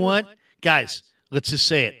sports work. What? Guys, let's just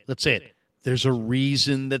say it. Let's say it. There's a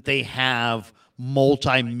reason that they have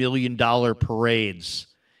multi-million-dollar parades.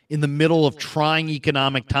 In the middle of trying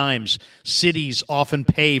economic times, cities often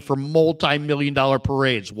pay for multi-million-dollar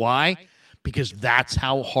parades. Why? Because that's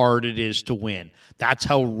how hard it is to win. That's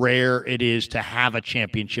how rare it is to have a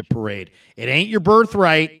championship parade. It ain't your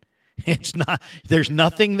birthright. It's not. There's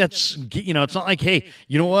nothing that's, it's not like, hey,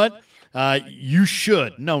 you know what? You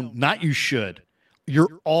should. No, not you should.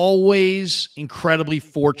 You're always incredibly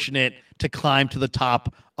fortunate to climb to the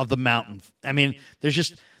top of the mountain. I mean, there's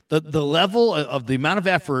just the level of the amount of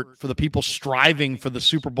effort for the people striving for the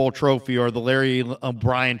Super Bowl trophy or the Larry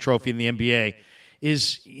O'Brien trophy in the NBA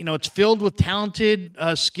is, it's filled with talented,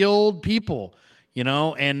 skilled people,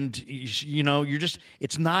 and you're just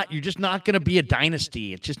not going to be a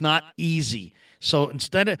dynasty. It's just not easy. So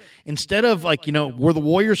instead of like, were the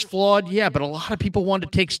Warriors flawed? Yeah, but a lot of people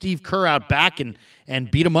wanted to take Steve Kerr out back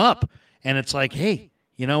and beat him up. And it's like, hey,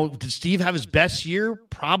 did Steve have his best year?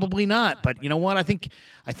 Probably not. But you know what? I think,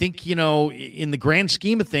 in the grand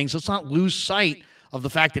scheme of things, let's not lose sight of the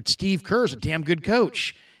fact that Steve Kerr is a damn good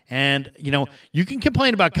coach. And, you can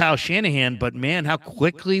complain about Kyle Shanahan, but man, how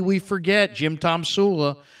quickly we forget Jim Tom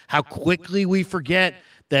Sula, how quickly we forget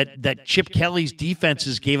that Chip Kelly's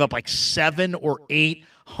defenses gave up like 700 or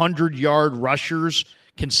 800-yard rushers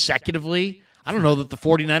consecutively. I don't know that the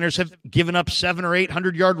 49ers have given up 700 or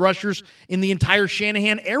 800-yard rushers in the entire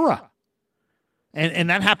Shanahan era. And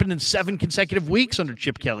that happened in 7 consecutive weeks under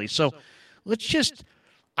Chip Kelly. So let's just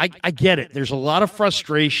I get it. There's a lot of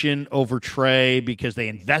frustration over Trey because they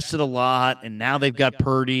invested a lot, and now they've got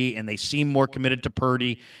Purdy, and they seem more committed to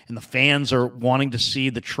Purdy, and the fans are wanting to see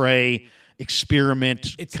the Trey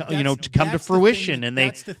experiment to come to fruition, and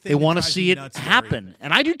they want to see it happen.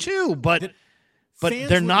 And I do too, but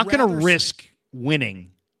they're not going to risk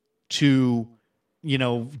winning to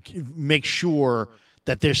make sure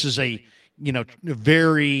that this is a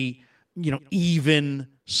very even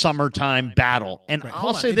summertime battle. And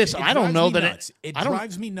I'll say this, I don't know that it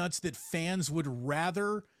drives me nuts that fans would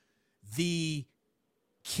rather the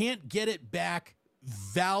can't get it back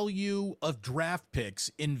value of draft picks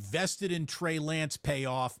invested in Trey Lance pay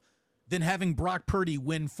off than having Brock Purdy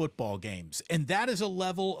win football games. And that is a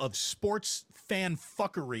level of sports fan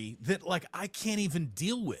fuckery that I can't even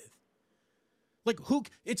deal with.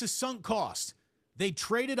 It's a sunk cost. They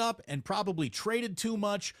traded up and probably traded too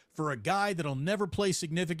much for a guy that'll never play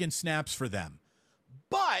significant snaps for them.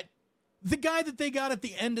 But the guy that they got at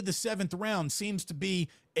the end of the 7th round seems to be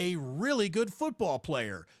a really good football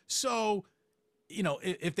player. So,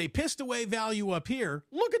 if they pissed away value up here,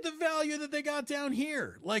 look at the value that they got down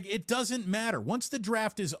here. It doesn't matter. Once the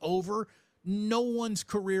draft is over, no one's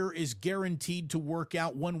career is guaranteed to work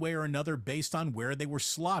out one way or another based on where they were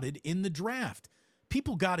slotted in the draft.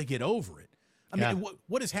 People got to get over it. I mean,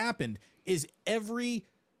 what has happened is every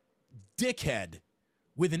dickhead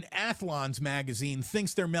with an Athlons magazine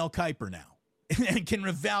thinks they're Mel Kiper now and can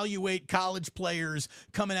evaluate college players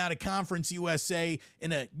coming out of Conference USA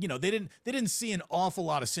in a, they didn't see an awful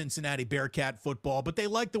lot of Cincinnati Bearcat football, but they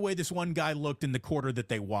liked the way this one guy looked in the quarter that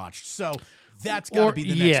they watched. So that's got to be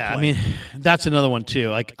the next play. I mean, that's another one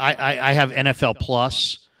too. I have NFL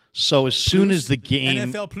Plus. So as soon as the game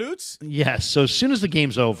NFL Plus? Yes. So as soon as the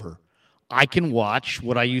game's over, I can watch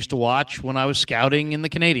what I used to watch when I was scouting in the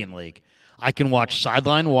Canadian League. I can watch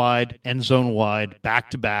sideline wide, end zone wide,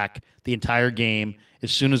 back to back, the entire game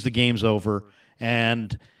as soon as the game's over.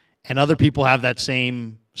 And and other people have that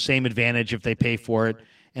same advantage if they pay for it.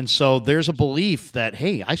 And so there's a belief that,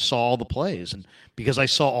 hey, I saw all the plays, and because I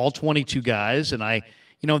saw all 22 guys, and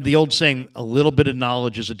the old saying, a little bit of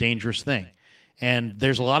knowledge is a dangerous thing. And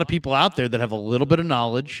there's a lot of people out there that have a little bit of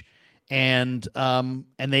knowledge, and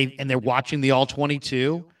they're watching the all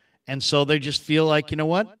 22, and so they just feel like, you know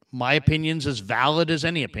what, my opinion's as valid as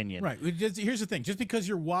any opinion. Right. Here's the thing: just because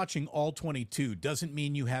you're watching all 22 doesn't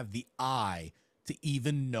mean you have the eye to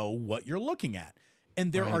even know what you're looking at.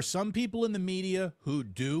 And there are some people in the media who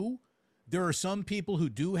do. There are some people who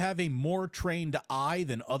do have a more trained eye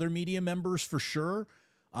than other media members, for sure.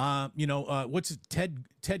 What's it,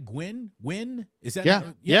 Ted Gwynn? Wynn? Is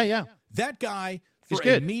that? Yeah. That guy, He's for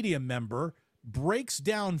good. a media member, breaks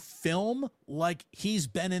down film like he's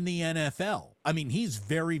been in the NFL. I mean, he's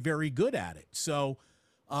very, very good at it. So,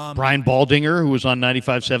 Brian Baldinger, who was on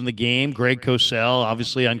 95.7 The Game, Greg Cosell,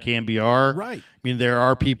 obviously on KMBR. Right. I mean, there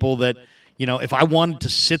are people that, if I wanted to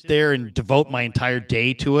sit there and devote my entire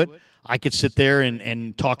day to it, I could sit there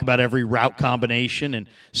and talk about every route combination and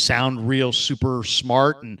sound real super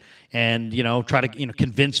smart and try to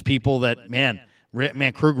convince people that man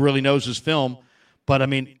Krueger really knows his film. But I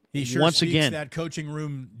mean, he sure once speaks again, that coaching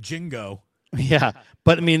room jingo. yeah.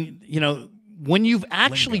 But I mean, when you've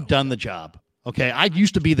actually done the job, okay, I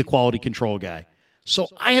used to be the quality control guy. So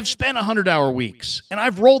I have spent 100-hour weeks, and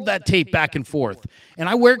I've rolled that tape back and forth, and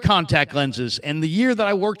I wear contact lenses. And the year that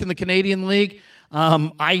I worked in the Canadian League,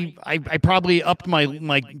 I probably upped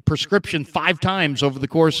my prescription 5 times over the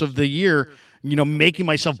course of the year, making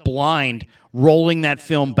myself blind, rolling that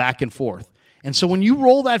film back and forth. And so when you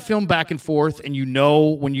roll that film back and forth, and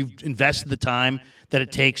when you've invested the time that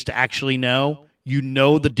it takes to actually know,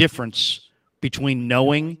 the difference between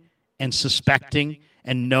knowing and suspecting,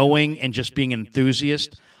 and knowing and just being an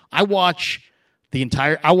enthusiast. I watch the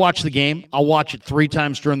game. I'll watch it 3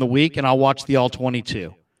 times during the week, and I'll watch the all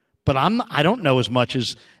 22. But I don't know as much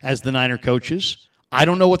as the Niner coaches. I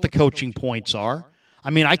don't know what the coaching points are. I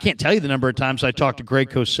mean, I can't tell you the number of times I talked to Greg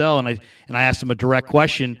Cosell and I asked him a direct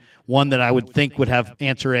question, one that I would think would have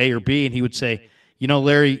answer A or B, and he would say,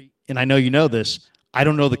 Larry, and I know you know this, I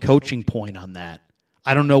don't know the coaching point on that.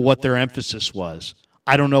 I don't know what their emphasis was.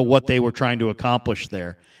 I don't know what they were trying to accomplish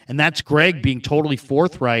there. And that's Greg being totally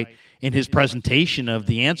forthright in his presentation of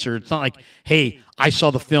the answer. It's not like, hey, I saw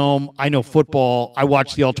the film, I know football, I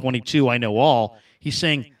watched the all-22, I know all. He's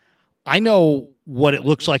saying, I know what it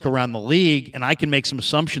looks like around the league, and I can make some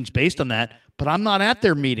assumptions based on that, but I'm not at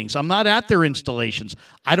their meetings. I'm not at their installations.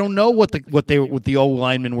 I don't know what the old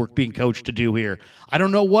linemen were being coached to do here. I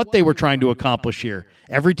don't know what they were trying to accomplish here.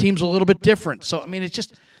 Every team's a little bit different. So, I mean, it's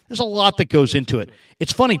just, there's a lot that goes into it.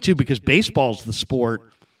 It's funny, too, because baseball's the sport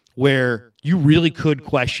where you really could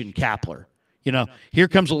question Kapler. Here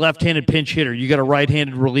comes a left-handed pinch hitter. You got a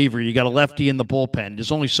right-handed reliever. You got a lefty in the bullpen.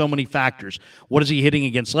 There's only so many factors. What is he hitting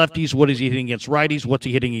against lefties? What is he hitting against righties? What's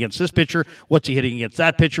he hitting against this pitcher? What's he hitting against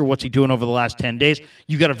that pitcher? What's he doing over the last 10 days?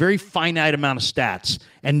 You got a very finite amount of stats,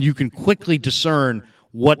 and you can quickly discern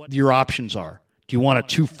what your options are. Do you want a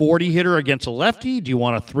 240 hitter against a lefty? Do you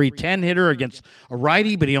want a 310 hitter against a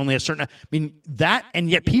righty, but he only has certain... I mean, that, and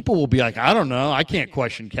yet people will be like, I don't know. I can't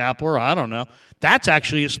question Kapler. I don't know. That's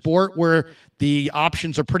actually a sport where the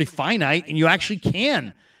options are pretty finite, and you actually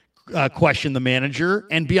can question the manager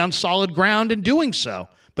and be on solid ground in doing so.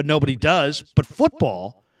 But nobody does. But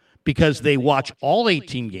football, because they watch all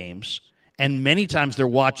 18 games, and many times they're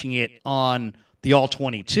watching it on the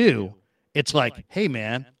all-22, it's like, hey,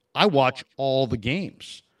 man, I watch all the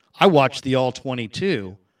games. I watch the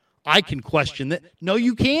all-22. I can question that. No,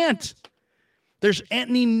 you can't. There's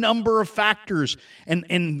any number of factors,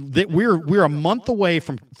 and that we're a month away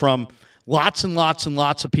from lots and lots and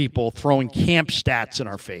lots of people throwing camp stats in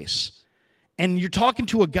our face. And you're talking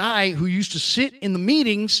to a guy who used to sit in the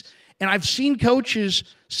meetings, and I've seen coaches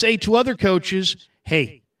say to other coaches,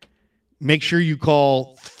 hey, make sure you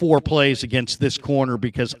call 4 plays against this corner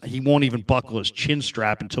because he won't even buckle his chin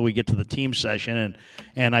strap until we get to the team session,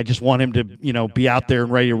 and I just want him to be out there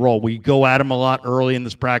and ready to roll. We go at him a lot early in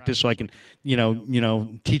this practice so I can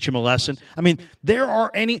teach him a lesson. I mean, there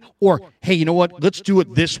are hey, you know what? Let's do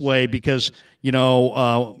it this way because it's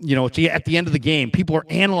at the end of the game. People are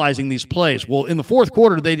analyzing these plays. Well, in the fourth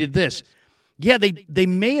quarter they did this. Yeah, they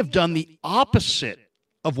may have done the opposite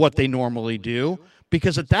of what they normally do.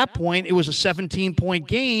 Because at that point, it was a 17-point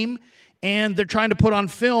game, and they're trying to put on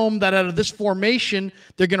film that out of this formation,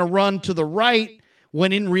 they're going to run to the right,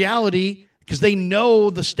 when in reality, because they know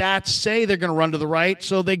the stats say they're going to run to the right,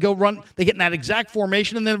 so they get in that exact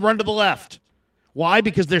formation and then run to the left. Why?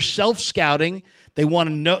 Because they're self-scouting. They want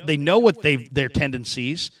to know. They know what their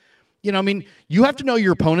tendencies. You know, I mean, you have to know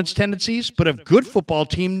your opponent's tendencies, but a good football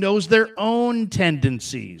team knows their own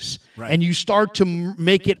tendencies. Right. And you start to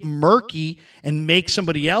make it murky and make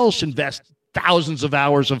somebody else invest thousands of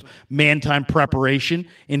hours of man-time preparation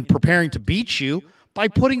in preparing to beat you by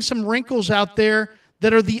putting some wrinkles out there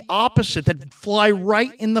that are the opposite, that fly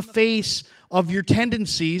right in the face of your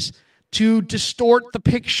tendencies to distort the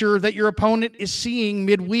picture that your opponent is seeing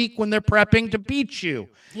midweek when they're prepping to beat you.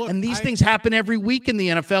 Look, and these things happen every week in the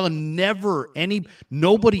NFL, and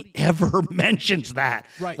nobody ever mentions that.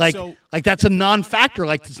 Right, Like, so- like that's a non-factor.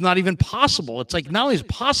 Like it's not even possible. It's like not only is it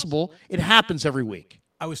possible, it happens every week.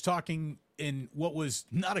 I was talking in what was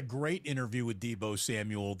not a great interview with Deebo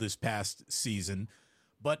Samuel this past season,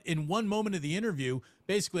 but in one moment of the interview,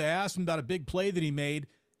 basically I asked him about a big play that he made,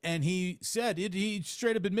 and he said, he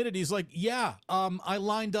straight up admitted, he's like, yeah, I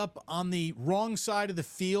lined up on the wrong side of the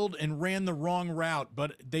field and ran the wrong route,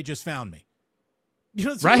 but they just found me. You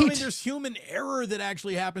know, Right. I mean, there's human error that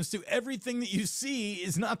actually happens to everything that you see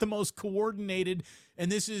is not the most coordinated,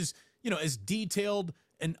 and this is, as detailed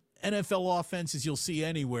an NFL offense as you'll see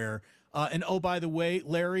anywhere. And oh, by the way,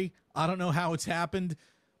 Larry, I don't know how it's happened,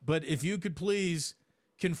 but if you could please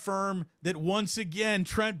confirm that once again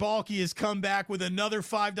Trent Baalke has come back with another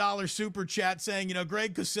 $5 super chat saying,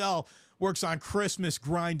 Greg Cosell works on Christmas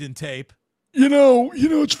grinding tape.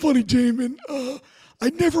 It's funny, Damon. I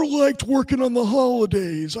never liked working on the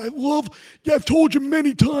holidays. I've told you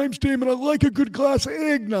many times, Damon, I like a good glass of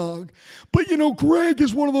eggnog. But, Greg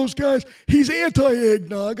is one of those guys, he's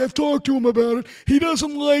anti-eggnog. I've talked to him about it. He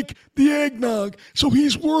doesn't like the eggnog. So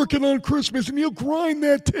he's working on Christmas, and he'll grind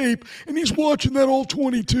that tape, and he's watching that all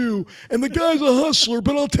 22. And the guy's a hustler,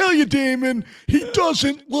 but I'll tell you, Damon, he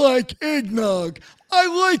doesn't like eggnog. I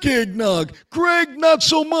like eggnog. Greg, not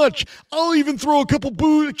so much. I'll even throw a couple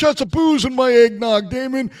shots of booze in my eggnog,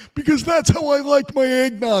 Damon, because that's how I like my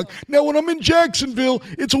eggnog. Now, when I'm in Jacksonville,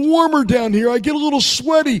 it's warmer down here. I get a little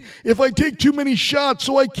sweaty if I take too many shots,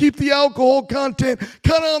 so I keep the alcohol content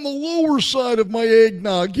kind of on the lower side of my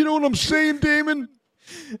eggnog. You know what I'm saying, Damon?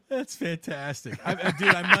 That's fantastic. Dude,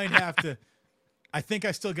 I might have to. I think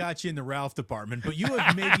I still got you in the Ralph department, but you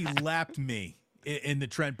have maybe lapped me in the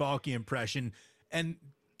Trent Baalke impression. And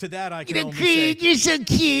to that, I can only say, Krug, you're so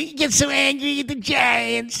cute. You get so angry at the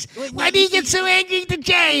Giants. Why do you get so angry at the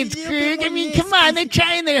Giants, Krug? I mean, come on, they're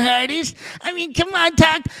trying their hardest. I mean, come on,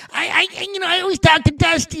 talk. I always talk to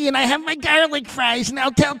Dusty, and I have my garlic fries, and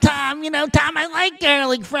I'll tell Tom, Tom, I like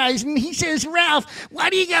garlic fries, and he says, Ralph, why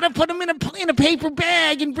do you got to put them in a paper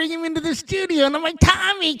bag and bring them into the studio? And I'm like,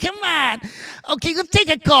 Tommy, come on. Okay, let's take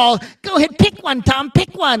a call. Go ahead, pick one, Tom.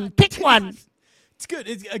 Pick one. it's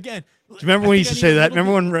good. Again. Do you remember when he used to say that?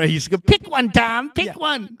 Remember when he used to go, Pick one, Tom. Pick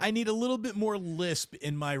one. I need a little bit more lisp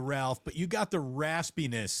in my Ralph, but you got the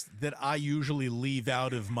raspiness that I usually leave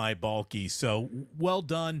out of my Baalke. So well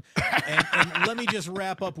done. And let me just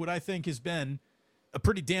wrap up what I think has been a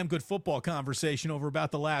pretty damn good football conversation over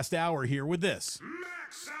about the last hour here with this.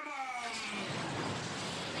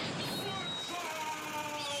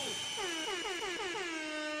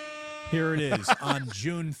 Here it is on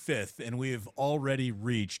June 5th, and we have already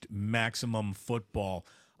reached maximum football.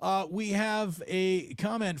 We have a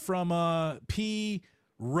comment from P.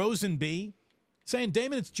 Rosenby saying,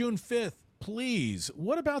 Damon, it's June 5th. Please,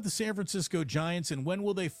 what about the San Francisco Giants, and when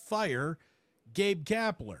will they fire Gabe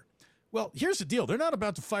Kapler? Well, here's the deal. They're not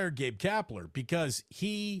about to fire Gabe Kapler because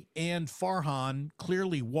he and Farhan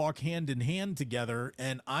clearly walk hand in hand together,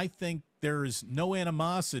 and I think there's no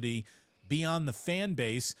animosity beyond the fan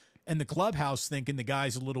base and the clubhouse thinking the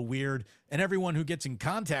guy's a little weird, and everyone who gets in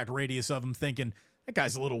contact radius of him thinking that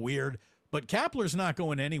guy's a little weird. But Kapler's not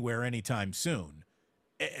going anywhere anytime soon.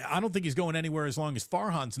 I don't think he's going anywhere as long as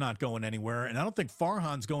Farhan's not going anywhere, and I don't think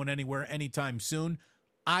Farhan's going anywhere anytime soon.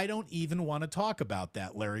 I don't even want to talk about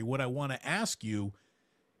that, Larry. What I want to ask you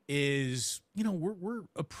is, we're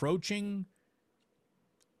approaching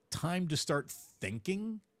time to start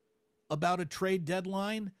thinking about a trade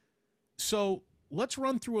deadline. So let's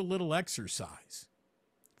run through a little exercise.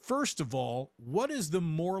 First of all, what is the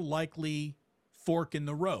more likely fork in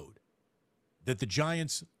the road? That the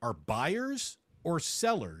Giants are buyers or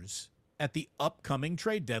sellers at the upcoming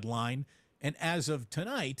trade deadline? And as of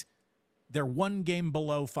tonight, they're one game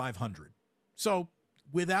below 500. So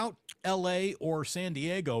without LA or San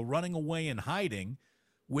Diego running away and hiding,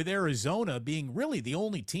 with Arizona being really the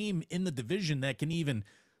only team in the division that can even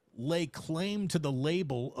lay claim to the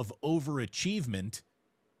label of overachievement,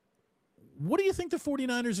 what do you think the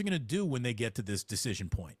 49ers are going to do when they get to this decision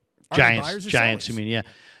point? Are they buyers or Giants. sellers? I mean,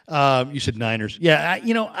 yeah. You said Niners. Yeah.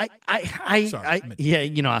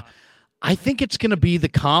 I think it's going to be the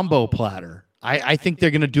combo platter. I think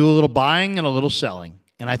they're going to do a little buying and a little selling,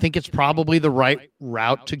 and I think it's probably the right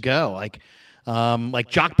route to go. Like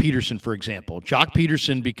Jock Peterson, for example. Jock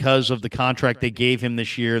Peterson, because of the contract they gave him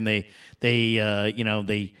this year, and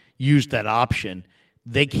they used that option.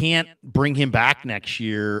 They can't bring him back next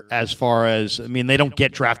year. As far as they don't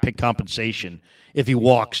get draft pick compensation if he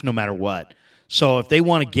walks, no matter what. So if they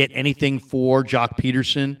want to get anything for Jock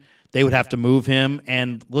Peterson, they would have to move him.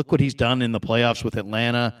 And look what he's done in the playoffs with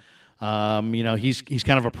Atlanta. He's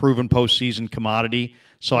kind of a proven postseason commodity.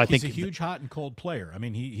 So I think he's a huge hot and cold player.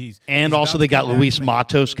 He's also they got Luis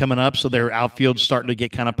Matos coming up, so their outfield's starting to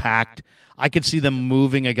get kind of packed. I could see them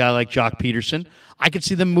moving a guy like Jock Peterson. I could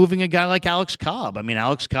see them moving a guy like Alex Cobb.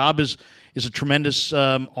 Alex Cobb is a tremendous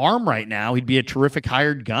arm right now. He'd be a terrific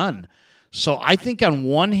hired gun. So I think on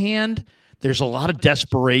one hand, there's a lot of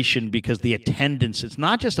desperation because the attendance, it's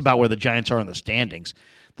not just about where the Giants are in the standings.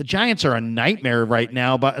 The Giants are a nightmare right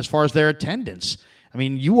now as far as their attendance.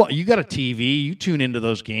 You got a TV, you tune into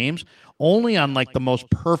those games. Only on like the most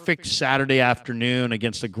perfect Saturday afternoon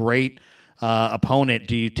against a great opponent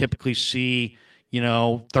do you typically see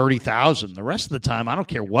 30,000. The rest of the time, I don't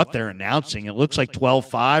care what they're announcing. It looks like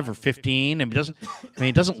 12-5 or 15.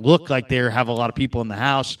 It doesn't look like they have a lot of people in the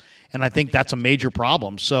house, and I think that's a major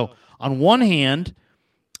problem. So on one hand,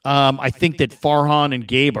 I think that Farhan and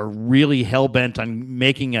Gabe are really hell-bent on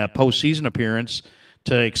making a postseason appearance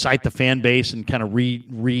to excite the fan base and kind of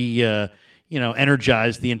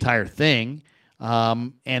energize the entire thing.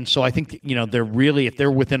 And so I think they're really, if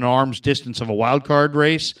they're within arm's distance of a wild card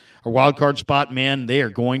race or wild card spot, man, they are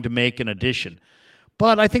going to make an addition.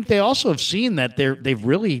 But I think they also have seen that they've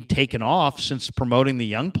really taken off since promoting the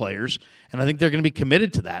young players, and I think they're going to be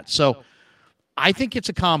committed to that. So I think it's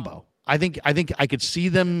a combo. I think I could see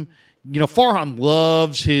them. Farhan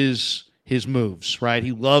loves his moves, right?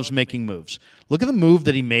 He loves making moves. Look at the move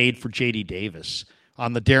that he made for J.D. Davis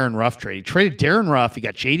on the Darren Ruff trade. He traded Darren Ruff. He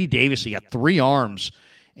got J.D. Davis. He got 3 arms,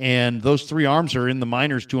 and those 3 arms are in the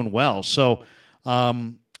minors doing well. So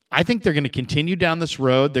I think they're going to continue down this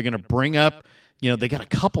road. They're going to bring up, they got a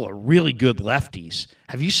couple of really good lefties.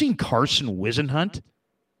 Have you seen Carson Wisenhunt?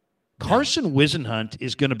 Carson Wisenhunt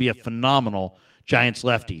is going to be a phenomenal Giants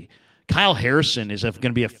lefty. Kyle Harrison is going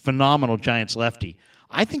to be a phenomenal Giants lefty.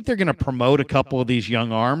 I think they're going to promote a couple of these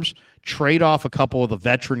young arms, trade off a couple of the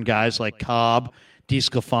veteran guys like Cobb,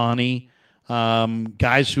 DeSclafani,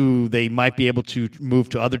 guys who they might be able to move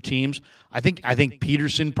to other teams. I think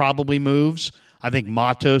Peterson probably moves. I think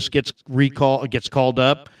Matos gets called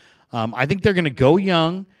up. I think they're going to go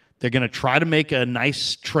young. They're going to try to make a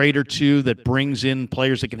nice trade or two that brings in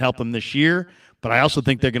players that can help them this year. But I also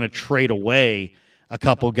think they're going to trade away a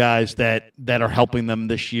couple guys that are helping them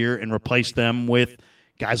this year and replace them with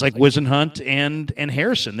guys like Wisenhunt and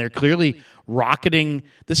Harrison. They're clearly rocketing.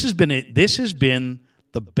 This has been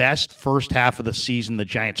the best first half of the season the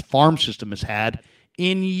Giants farm system has had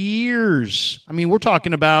in years. We're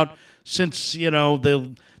talking about since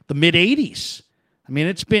the mid '80s.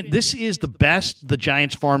 This is the best the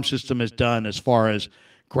Giants farm system has done as far as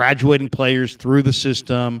graduating players through the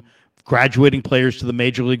system, graduating players to the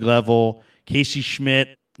major league level. Casey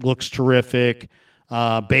Schmidt looks terrific.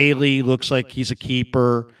 Bailey looks like he's a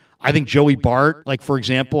keeper. I think Joey Bart, for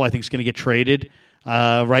example, I think is going to get traded.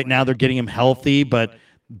 Right now they're getting him healthy, but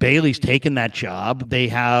Bailey's taken that job. They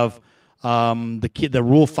have the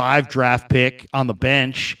Rule 5 draft pick on the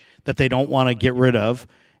bench that they don't want to get rid of.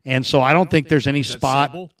 And so I don't think there's any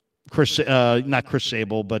spot. Sable? Not Chris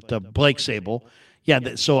Sable, but Blake Sable.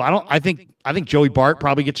 Yeah. So I think Joey Bart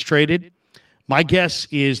probably gets traded. My guess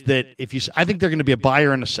is that I think they're going to be a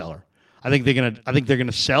buyer and a seller. I think they're going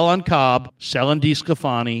to sell on Cobb, sell on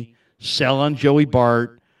DeSclafani, sell on Joey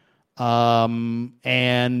Bart, and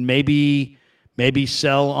maybe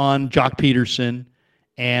sell on Jock Peterson.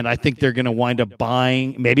 And I think they're going to wind up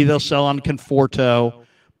buying. Maybe they'll sell on Conforto,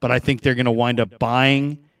 but I think they're going to wind up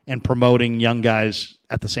buying and promoting young guys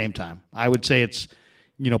at the same time. I would say it's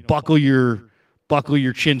buckle your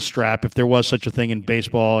chin strap if there was such a thing in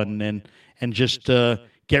baseball, and just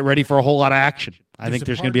get ready for a whole lot of action. I think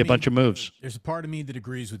there's going to be a bunch of moves. There's a part of me that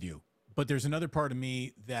agrees with you, but there's another part of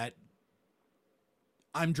me that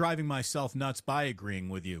I'm driving myself nuts by agreeing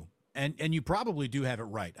with you. And you probably do have it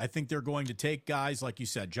right. I think they're going to take guys, like you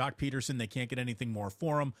said, Jock Peterson, they can't get anything more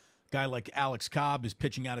for him. Guy like Alex Cobb is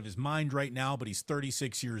pitching out of his mind right now, but he's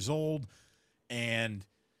 36 years old. And,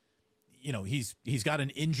 he's got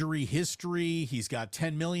an injury history. He's got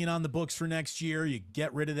 $10 million on the books for next year. You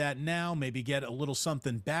get rid of that now, maybe get a little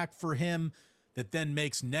something back for him that then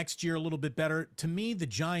makes next year a little bit better. To me, the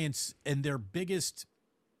Giants and their biggest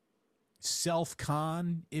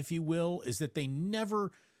self-con, if you will, is that they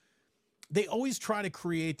never they always try to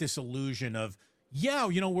create this illusion of, yeah,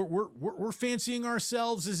 we're fancying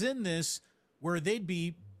ourselves as in this, where they'd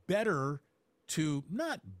be better to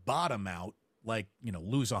not bottom out, like,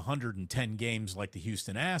 lose 110 games like the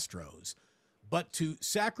Houston Astros, but to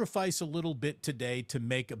sacrifice a little bit today to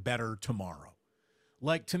make a better tomorrow.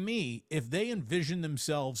 Like, to me, if they envision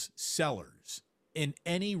themselves sellers in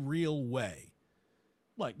any real way,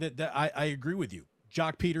 like that I agree with you.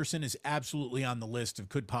 Jock Peterson is absolutely on the list of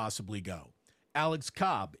could possibly go. Alex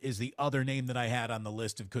Cobb is the other name that I had on the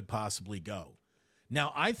list of could possibly go.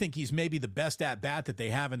 Now, I think he's maybe the best at-bat that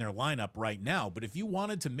they have in their lineup right now, but if you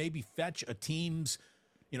wanted to maybe fetch a team's,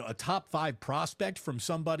 a top 5 prospect from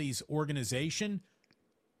somebody's organization,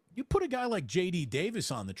 you put a guy like J.D. Davis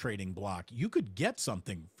on the trading block. You could get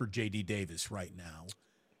something for J.D. Davis right now.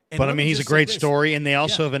 And but, I mean, he's a great story, and they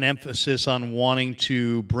also have an emphasis on wanting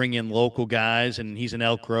to bring in local guys, and he's an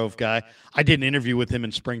Elk Grove guy. I did an interview with him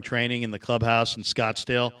in spring training in the clubhouse in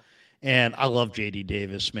Scottsdale, and I love J.D.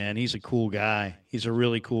 Davis, man. He's a cool guy. He's a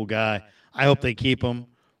really cool guy. I hope they keep him.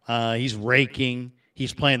 He's raking.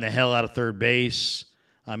 He's playing the hell out of third base.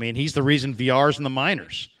 I mean, he's the reason VR's in the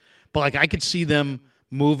minors. But, like, I could see them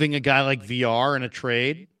moving a guy like VR in a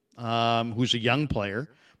trade, who's a young player.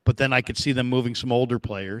 But then I could see them moving some older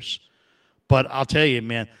players. But I'll tell you,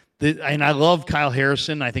 man, and I love Kyle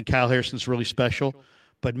Harrison. I think Kyle Harrison's really special.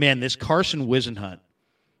 But, man, this Carson Whisenhunt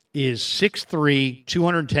is 6'3",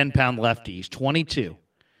 210-pound lefty. He's 22.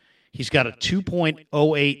 He's got a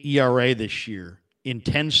 2.08 ERA this year in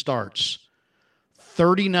 10 starts,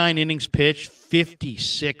 39 innings pitched,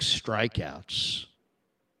 56 strikeouts.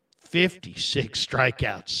 56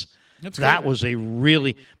 strikeouts. That was a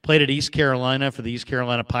really played at East Carolina for the East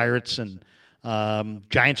Carolina Pirates, and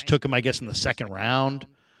Giants took him, I guess, in the second round.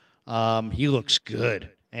 He looks good,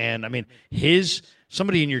 and I mean,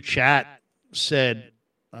 somebody in your chat said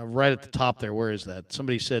right at the top there. Where is that?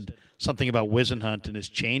 Somebody said something about Whisenhunt and his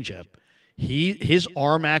changeup. His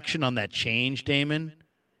arm action on that change, Damon,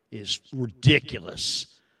 is ridiculous.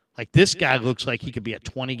 Like, this guy looks like he could be a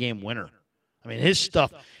 20-game winner. I mean, his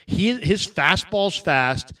stuff. His fastball's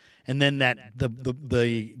fast. And then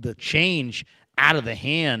the change out of the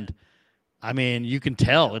hand, I mean, you can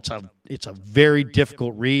tell it's a very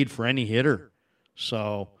difficult read for any hitter.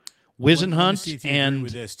 So, Whisenhunt and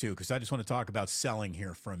with this too, because I just want to talk about selling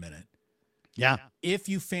here for a minute. Yeah, if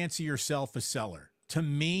you fancy yourself a seller, to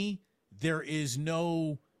me, there is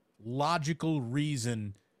no logical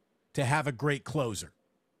reason to have a great closer.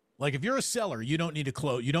 Like, if you're a seller, you don't need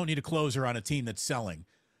a closer on a team that's selling.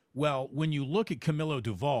 Well, when you look at Camilo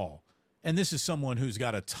Duvall, and this is someone who's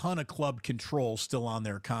got a ton of club control still on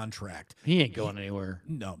their contract. He ain't going anywhere.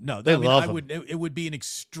 No. They love him. It would be an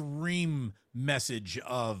extreme message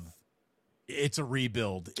of it's a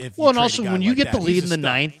rebuild. And also when you get the lead in the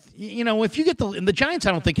ninth, if you get the Giants,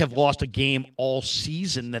 I don't think have lost a game all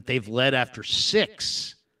season that they've led after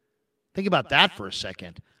 6. Think about that for a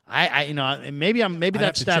second. Maybe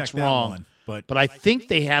that stat's wrong, but I think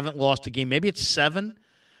they haven't lost a game. Maybe it's 7.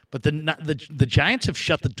 But the Giants have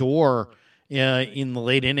shut the door in the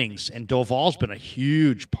late innings, and Duvall's been a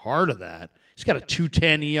huge part of that. He's got a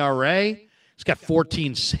 2.10 ERA. He's got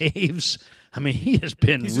 14 saves. I mean, he has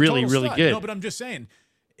been really, really good. No, but I'm just saying.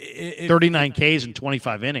 39 Ks in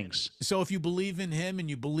 25 innings. So if you believe in him and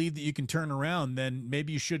you believe that you can turn around, then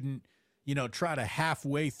maybe you shouldn't, try to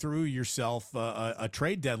halfway through yourself a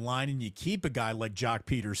trade deadline and you keep a guy like Jock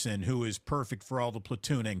Peterson, who is perfect for all the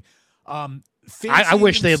platooning. I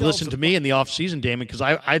wish they had listened to me in the offseason, Damon, because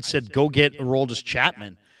I'd said go get Aroldis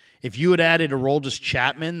Chapman. If you had added Aroldis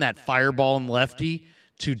Chapman, that fireball and lefty,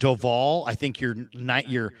 to Duvall, I think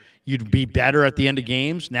you'd be better at the end of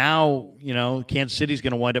games. Now, Kansas City's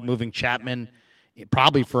going to wind up moving Chapman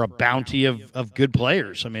probably for a bounty of good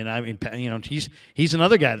players. I mean, he's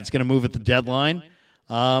another guy that's going to move at the deadline.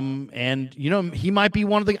 And he might be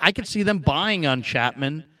one of the. I could see them buying on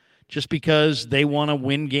Chapman just because they want to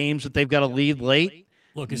win games that they've got to lead late.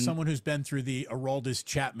 Look, as someone who's been through the Aroldis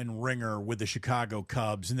Chapman ringer with the Chicago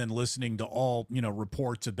Cubs and then listening to all,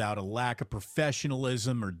 reports about a lack of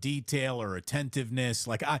professionalism or detail or attentiveness,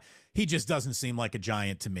 he just doesn't seem like a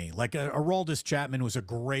Giant to me. Like, Aroldis Chapman was a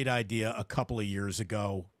great idea a couple of years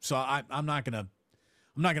ago. So I'm not going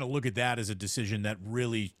to look at that as a decision that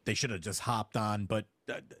really they should have just hopped on. But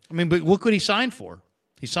but what could he sign for?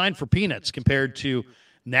 He signed for peanuts compared to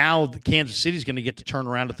now the Kansas City's going to get to turn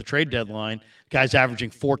around at the trade deadline. Guy's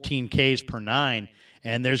averaging 14 Ks per 9,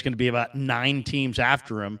 and there's going to be about 9 teams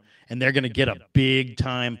after him, and they're going to get a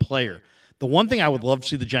big-time player. The one thing I would love to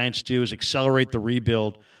see the Giants do is accelerate the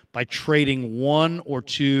rebuild by trading 1 or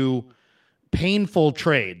 2 painful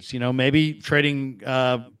trades. Maybe trading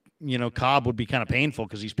Cobb would be kind of painful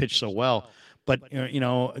because he's pitched so well. But,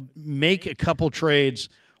 make a couple trades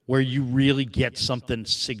where you really get something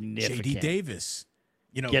significant. J.D. Davis.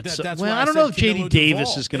 That's well, why I don't know if Camilo J.D. Davis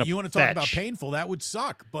Duvall. is going to You want to talk about painful? That would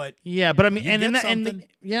suck. But yeah, but I mean,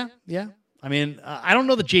 yeah. I mean, I don't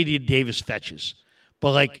know that J.D. Davis fetches,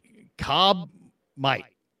 but like Cobb might.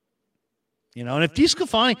 And if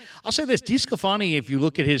DeSclafani, I'll say this: DeSclafani, if you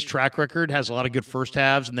look at his track record, has a lot of good first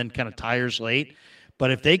halves and then kind of tires late.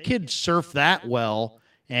 But if they could surf that well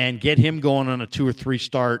and get him going on a 2 or 3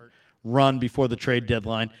 start run before the trade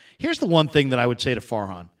deadline, here's the one thing that I would say to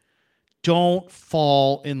Farhan. Don't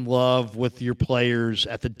fall in love with your players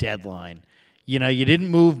at the deadline. You didn't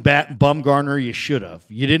move Bumgarner, you should have.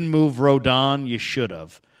 You didn't move Rodon, you should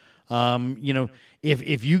have.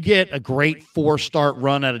 If you get a great 4-start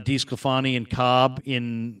run out of DeSclafani and Cobb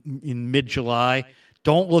in mid-July,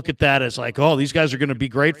 don't look at that as like, oh, these guys are going to be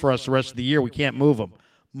great for us the rest of the year. We can't move them.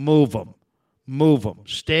 Move them.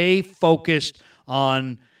 Stay focused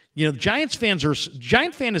on, the Giant fan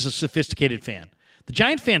is a sophisticated fan. The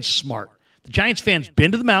Giant fan's smart. The Giants fan's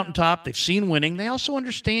been to the mountaintop. They've seen winning. They also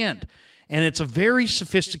understand. And it's a very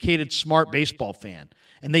sophisticated, smart baseball fan.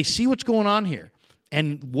 And they see what's going on here.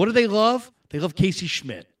 And what do they love? They love Casey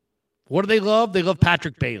Schmidt. What do they love? They love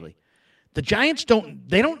Patrick Bailey. The Giants don't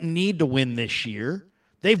need to win this year.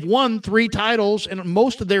 They've won 3 titles, and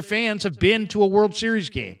most of their fans have been to a World Series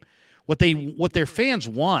game. What their fans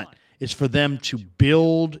want is for them to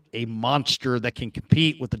build a monster that can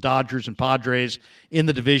compete with the Dodgers and Padres in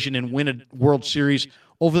the division and win a World Series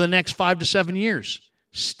over the next 5 to 7 years.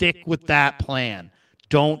 Stick with that plan.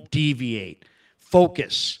 Don't deviate.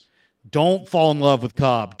 Focus. Don't fall in love with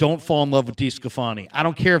Cobb. Don't fall in love with DeSclafani. I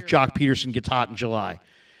don't care if Jock Peterson gets hot in July.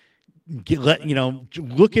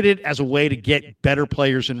 Look at it as a way to get better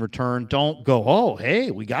players in return. Don't go, oh,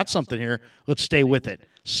 hey, we got something here. Let's stay with it.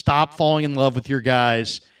 Stop falling in love with your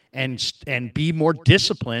guys and be more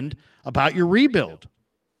disciplined about your rebuild.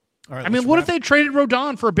 All right, I mean, what if they traded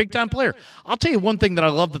Rodon for a big-time player? I'll tell you one thing that I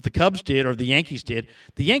love that the Cubs did, or the Yankees did.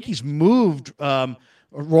 The Yankees moved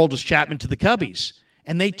Aroldis Chapman to the Cubbies,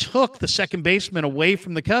 and they took the second baseman away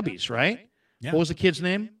from the Cubbies, right? Yeah. What was the kid's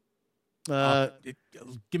name?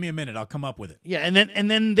 Give me a minute. I'll come up with it. Yeah, and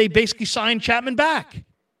then they basically signed Chapman back,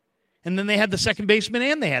 and then they had the second baseman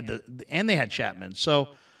and they had Chapman. So,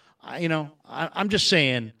 I'm just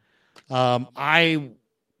saying, I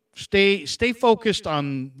stay focused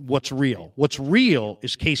on what's real. What's real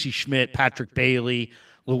is Casey Schmidt, Patrick Bailey,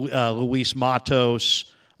 Luis Matos,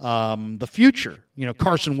 the future.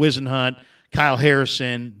 Carson Whisenhunt, Kyle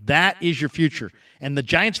Harrison. That is your future, and the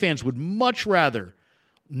Giants fans would much rather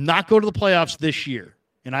not go to the playoffs this year.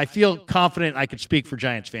 And I feel confident I could speak for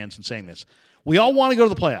Giants fans in saying this. We all want to go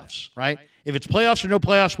to the playoffs, right? If it's playoffs or no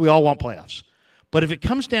playoffs, we all want playoffs. But if it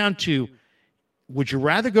comes down to, would you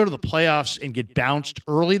rather go to the playoffs and get bounced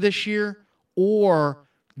early this year, or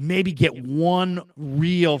maybe get one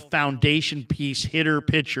real foundation piece hitter,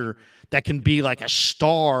 pitcher that can be like a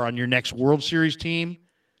star on your next World Series team?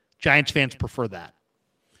 Giants fans prefer that.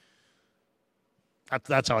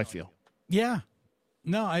 That's how I feel. Yeah.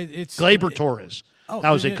 No, it's Gleyber Torres. Oh, that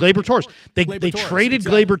was it. Gleyber Torres. They traded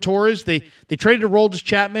exactly. Gleyber Torres. They traded Aroldis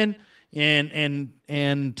Chapman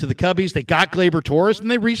and to the Cubbies. They got Gleyber Torres and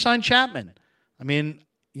they re-signed Chapman. I mean,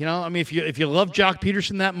 if you love Jock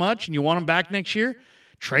Peterson that much and you want him back next year,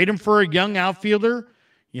 trade him for a young outfielder.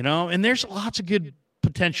 And there's lots of good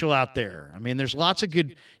potential out there. I mean, there's lots of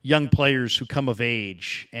good young players who come of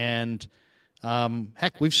age, and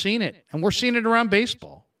heck, we've seen it, and we're seeing it around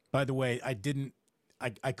baseball. By the way,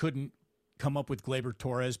 I couldn't come up with Gleyber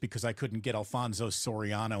Torres because I couldn't get Alfonso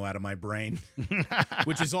Soriano out of my brain,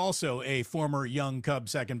 which is also a former young Cub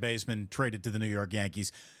second baseman traded to the New York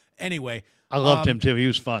Yankees. Anyway, I loved him too. He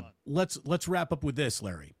was fun. Let's wrap up with this,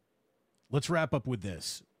 Larry. Let's wrap up with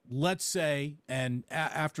this. Let's say, and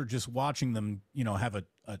after just watching them, have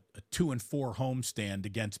a 2-4 homestand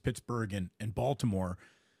against Pittsburgh and Baltimore,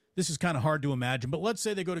 this is kind of hard to imagine. But let's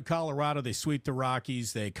say they go to Colorado, they sweep the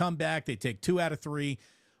Rockies, they come back, they take 2 out of 3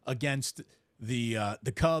 against the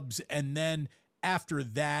Cubs, and then after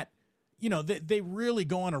that, they really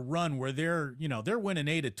go on a run where they're winning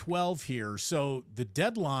 8 of 12 here. So the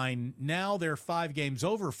deadline, now they're 5 games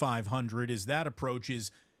over 500 as that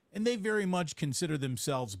approaches, and they very much consider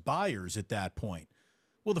themselves buyers at that point.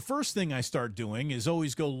 Well, the first thing I start doing is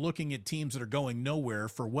always go looking at teams that are going nowhere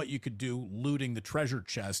for what you could do looting the treasure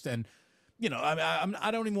chest. And, I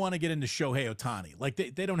don't even want to get into Shohei Ohtani. Like,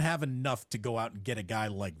 they don't have enough to go out and get a guy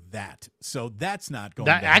like that. So that's not going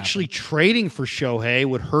to happen. Actually, trading for Shohei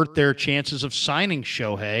would hurt their chances of signing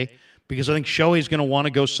Shohei, because I think Shohei's going to want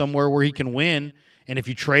to go somewhere where he can win And if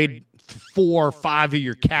you trade 4 or 5 of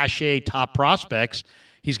your cachet top prospects,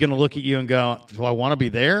 he's going to look at you and go, do I want to be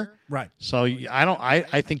there? Right. So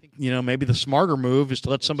I think, maybe the smarter move is to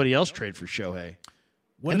let somebody else trade for Shohei.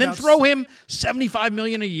 What And then about throw him $75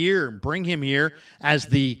 million a year and bring him here as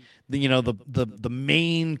the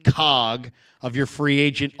main cog of your free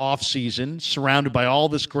agent offseason, surrounded by all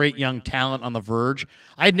this great young talent on the verge.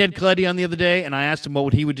 I had Ned Coletti on the other day, and I asked him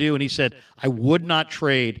what he would do, and he said, I would not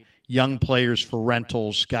trade young players for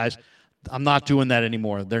rentals. Guys, I'm not doing that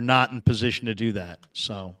anymore. They're not in position to do that.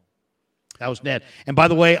 So that was Ned. And by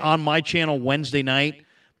the way, on my channel Wednesday night,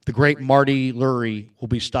 the great Marty Lurie will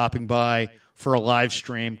be stopping by for a live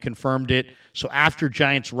stream, confirmed it. So after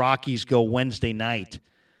Giants-Rockies go Wednesday night,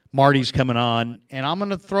 Marty's coming on, and I'm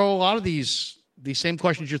going to throw a lot of these same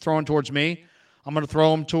questions you're throwing towards me. I'm going to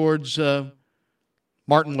throw them towards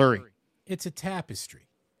Martin Lurie. It's a tapestry,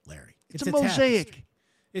 Larry. It's a mosaic. Tapestry.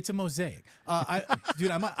 It's a mosaic.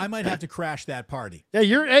 I might have to crash that party. Yeah,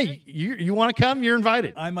 you want to come? You're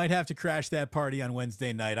invited. I might have to crash that party on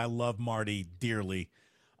Wednesday night. I love Marty dearly.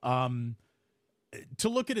 To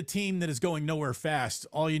look at a team that is going nowhere fast,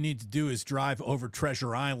 all you need to do is drive over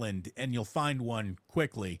Treasure Island, and you'll find one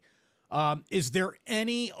quickly. Is there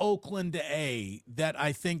any Oakland A that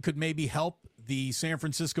I think could maybe help the San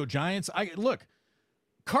Francisco Giants? Look,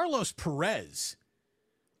 Carlos Perez.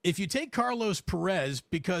 If you take Carlos Perez,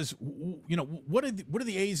 because what do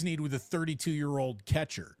the A's need with a 32-year-old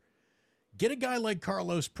catcher? Get a guy like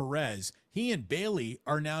Carlos Perez. He and Bailey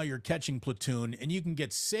are now your catching platoon, and you can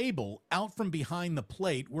get Sable out from behind the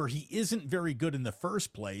plate where he isn't very good in the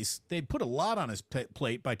first place. They put a lot on his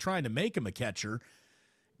plate by trying to make him a catcher.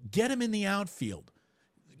 Get him in the outfield.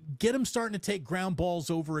 Get him starting to take ground balls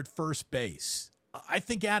over at first base. I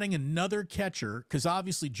think adding another catcher, because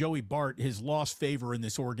obviously Joey Bart has lost favor in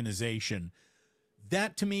this organization,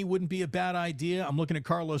 that to me wouldn't be a bad idea. I'm looking at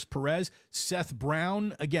Carlos Perez. Seth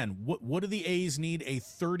Brown, again, what do the A's need a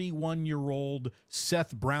 31-year-old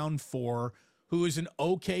Seth Brown for, who is an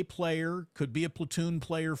okay player, could be a platoon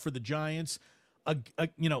player for the Giants?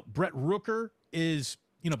 Brett Rooker is,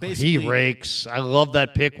 basically. He rakes. I love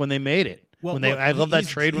that pick when they made it. Well, I love that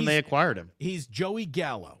trade when they acquired him. He's Joey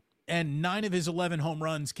Gallo, and 9 of his 11 home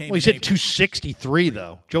runs came. Well, he's hit 263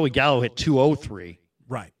 though. Joey Gallo hit 203.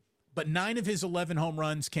 Right. But 9 of his 11 home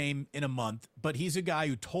runs came in a month, but he's a guy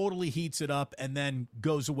who totally heats it up and then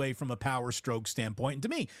goes away from a power stroke standpoint. And to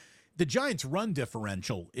me, the Giants' run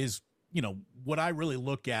differential is, what I really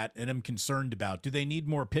look at and am concerned about. Do they need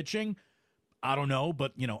more pitching? I don't know,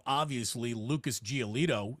 but, obviously Lucas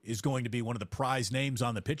Giolito is going to be one of the prize names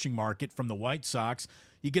on the pitching market from the White Sox.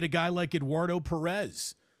 You get a guy like Eduardo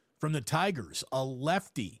Perez from the Tigers, a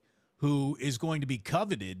lefty who is going to be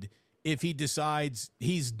coveted if he decides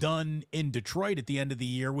he's done in Detroit at the end of the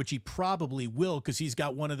year, which he probably will because he's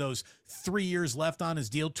got one of those 3 years left on his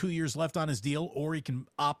deal, 2 years left on his deal, or he can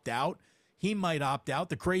opt out. He might opt out.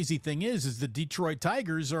 The crazy thing is the Detroit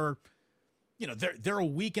Tigers are, they're a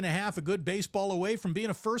week and a half of good baseball away from being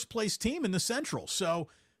a first-place team in the Central. So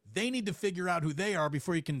they need to figure out who they are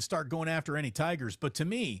before you can start going after any Tigers. But to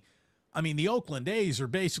me, the Oakland A's are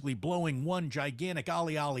basically blowing one gigantic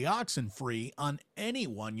ollie oxen free on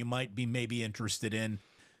anyone you might be maybe interested in.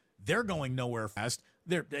 They're going nowhere fast.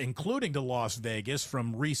 They're including to Las Vegas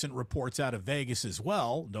from recent reports out of Vegas as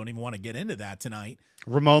well. Don't even want to get into that tonight.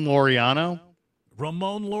 Ramon Laureano.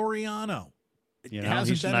 Hasn't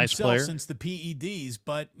he's been a nice himself player since the PEDs,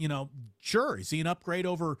 but, sure. Is he an upgrade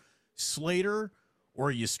over Slater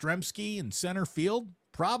or Yastrzemski in center field?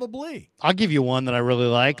 Probably. I'll give you one that I really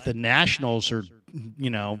like. The Nationals are,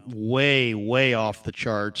 way, way off the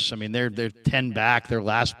charts. They're 10 back. They're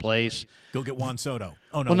last place. Go get Juan Soto.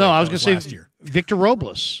 Oh no! Well, no, I was going to to say Victor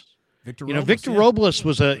Robles. Victor Robles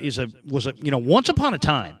was a once upon a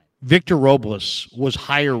time. Victor Robles was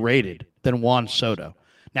higher rated than Juan Soto.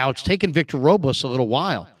 Now it's taken Victor Robles a little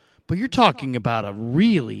while, but you're talking about a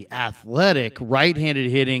really athletic,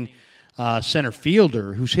 right-handed hitting center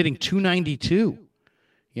fielder who's hitting 292.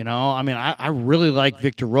 I really like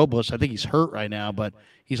Victor Robles. I think he's hurt right now, but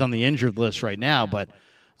he's on the injured list right now. But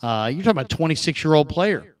you're talking about a 26-year-old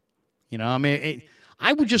player.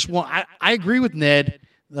 I would just want – I agree with Ned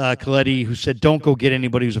Coletti, who said don't go get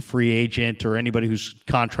anybody who's a free agent or anybody whose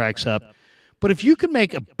contract's up. But if you could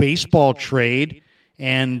make a baseball trade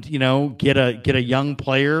and, get a young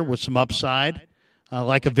player with some upside,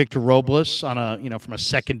 like a Victor Robles on from a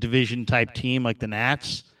second division type team like the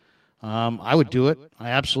Nats, I would do it. I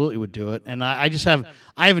absolutely would do it. And I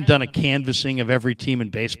haven't done a canvassing of every team in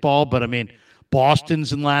baseball, but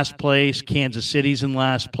Boston's in last place, Kansas City's in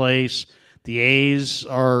last place. The A's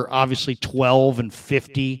are obviously 12 and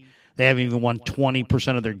 50. They haven't even won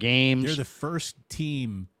 20% of their games. They're the first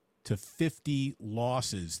team to 50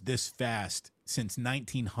 losses this fast since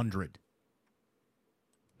 1900.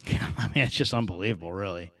 I mean, it's just unbelievable,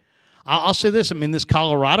 really. I'll say this. I mean, this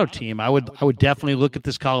Colorado team, I would definitely look at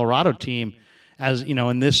this Colorado team as,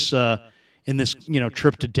 in this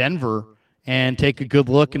trip to Denver and take a good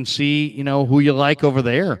look and see, who you like over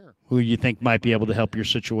there, who you think might be able to help your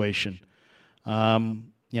situation.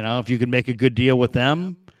 If you could make a good deal with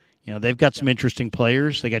them, they've got some interesting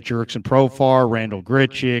players. They got Jurickson Profar, Randall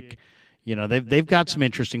Gritchick. They've got some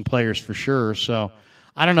interesting players for sure. So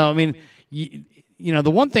I don't know. I mean,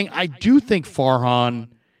 the one thing I do think Farhan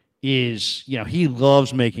is, he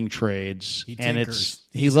loves making trades,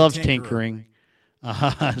 he loves tinkering.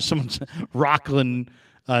 Someone's Rockland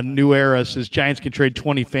New Era says Giants can trade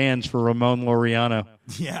 20 fans for Ramon Laureano.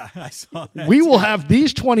 Yeah, I saw that. We will have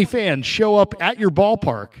these 20 fans show up at your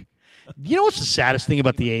ballpark. You know what's the saddest thing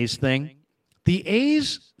about the A's thing? The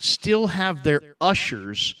A's still have their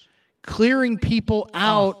ushers clearing people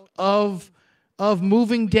out of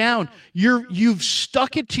moving down. You've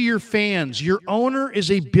stuck it to your fans. Your owner is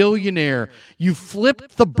a billionaire. You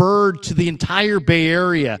flipped the bird to the entire Bay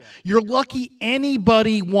Area. You're lucky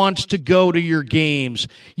anybody wants to go to your games.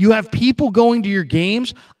 You have people going to your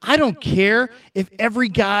games. I don't care if every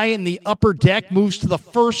guy in the upper deck moves to the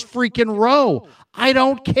first freaking row. I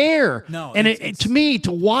don't care. No, and to me,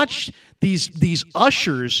 to watch these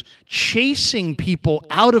ushers chasing people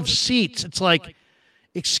out of seats, it's like,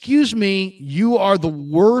 excuse me, you are the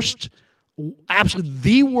worst, absolutely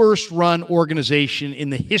the worst run organization in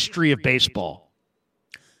the history of baseball.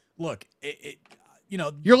 Look,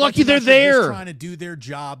 you're lucky they're just there, trying to do their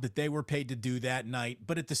job that they were paid to do that night.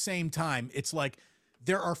 But at the same time, it's like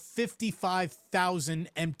there are 55,000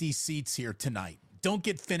 empty seats here tonight. Don't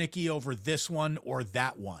get finicky over this one or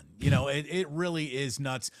that one. It really is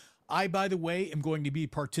nuts. I, by the way, am going to be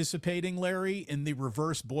participating, Larry, in the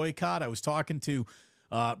reverse boycott. I was talking to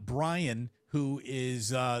Brian, who is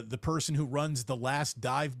the person who runs the Last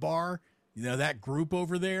Dive Bar, that group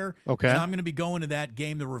over there. Okay. And I'm going to be going to that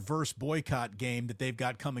game, the reverse boycott game that they've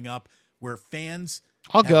got coming up, where fans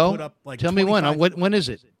I'll go. put up like Tell me when. 25 When is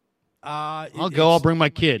it? I'll go. I'll bring my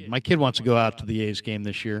kid. My kid wants to go out to the A's game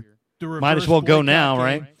this year. Might as well go now,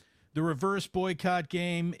 right? The reverse boycott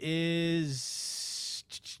game is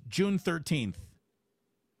June 13th.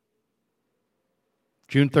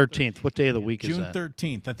 June 13th. What day of the week is June that?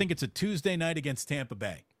 13th. I think it's a Tuesday night against Tampa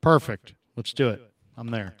Bay. Perfect. Let's do it. I'm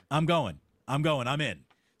there. I'm going. I'm in.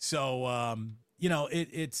 So,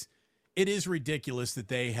 it is ridiculous that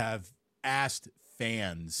they have asked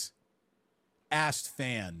fans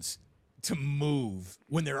to move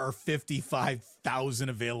when there are 55,000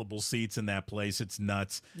 available seats in that place. It's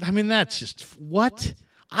nuts. I mean, that's just what?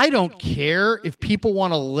 I don't care if people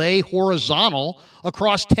want to lay horizontal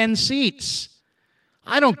across 10 seats.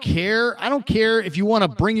 I don't care. I don't care if you want to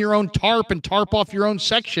bring your own tarp and tarp off your own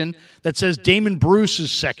section that says Damon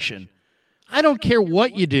Bruce's section. I don't care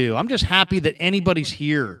what you do. I'm just happy that anybody's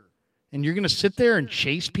here. And you're going to sit there and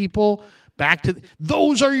chase people back to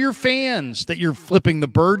those are your fans that you're flipping the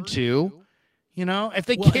bird to. If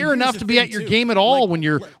they care enough to be at your game at all, when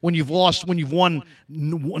you've won,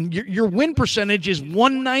 your win percentage is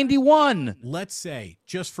 191. Let's say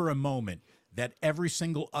just for a moment that every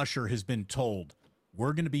single usher has been told,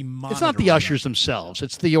 we're going to be monitoring. It's not the ushers themselves.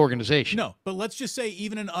 It's the organization. No, but let's just say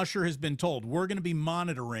even an usher has been told, we're going to be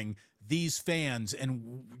monitoring these fans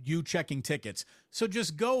and you checking tickets. So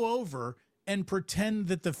just go over and pretend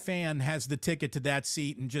that the fan has the ticket to that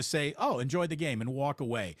seat and just say, oh, enjoy the game, and walk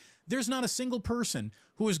away. There's not a single person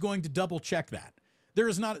who is going to double check that. There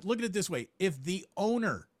is not. Look at it this way. If the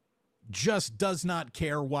owner just does not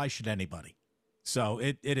care, why should anybody? So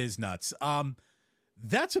it is nuts.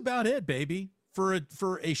 That's about it, baby.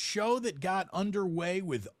 For a show that got underway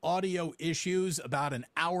with audio issues about an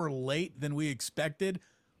hour late than we expected,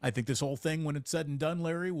 I think this whole thing, when it's said and done,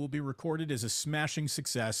 Larry, will be recorded as a smashing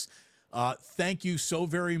success. Thank you so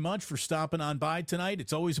very much for stopping on by tonight.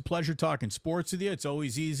 It's always a pleasure talking sports with you. It's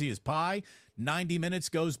always easy as pie. 90 minutes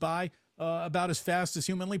goes by about as fast as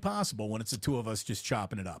humanly possible when it's the two of us just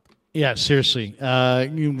chopping it up. Yeah, seriously.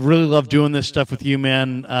 You really love doing this stuff with you,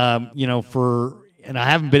 man. And I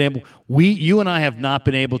haven't been able, you and I have not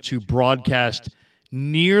been able to broadcast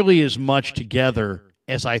nearly as much together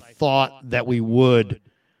as I thought that we would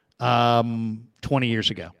 20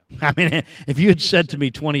 years ago. I mean, if you had said to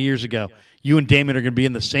me 20 years ago, you and Damon are going to be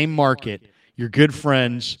in the same market, you're good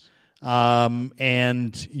friends,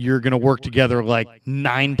 and you're going to work together like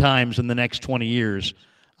 9 times in the next 20 years,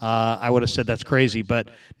 I would have said that's crazy. But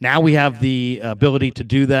now we have the ability to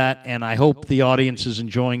do that, and I hope the audience is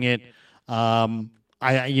enjoying it. I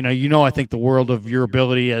think the world of your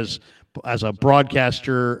ability as a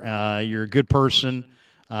broadcaster. You're a good person,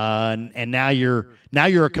 and now you're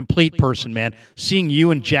a complete person, man. Seeing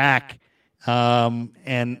you and Jack, in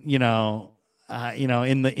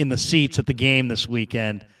the seats at the game this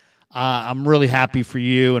weekend, I'm really happy for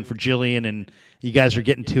you and for Jillian, and you guys are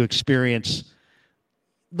getting to experience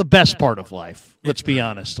the best part of life. Let's be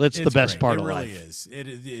honest. It's the best part of life. It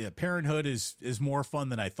really is. Parenthood is more fun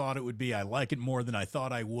than I thought it would be. I like it more than I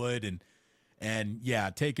thought I would, and yeah,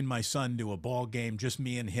 taking my son to a ball game, just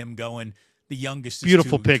me and him going. The youngest,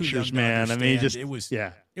 beautiful too pictures, man. I mean, it was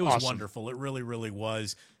awesome. wonderful. It really, really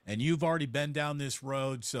was. And you've already been down this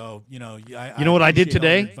road, so you know what I did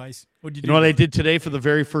today? What'd you know what I did today for the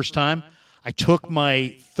very first time? I took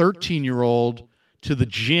my 13-year-old to the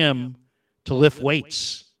gym to lift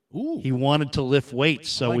weights. Ooh. He wanted to lift weights,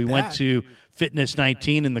 so we went to Fitness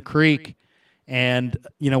 19 in the creek, and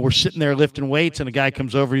we're sitting there lifting weights, and a guy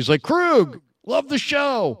comes over. He's like, "Krug, love the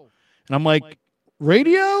show," and I'm like,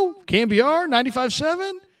 "Radio, KMBR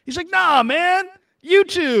 95.7." He's like, "Nah, man,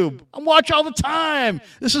 YouTube. I watch all the time.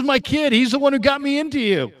 This is my kid. He's the one who got me into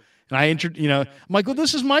you." And I'm like, "Well,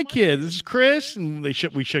 this is my kid. This is Chris," and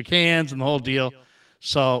we shook hands and the whole deal.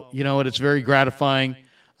 So you know what? It's very gratifying.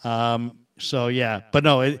 So yeah, but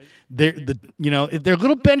no, they're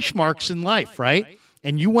little benchmarks in life, right?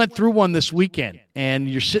 And you went through one this weekend, and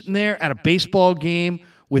you're sitting there at a baseball game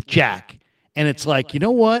with Jack, and it's like, you know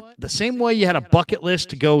what? The same way you had a bucket list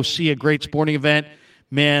to go see a great sporting event,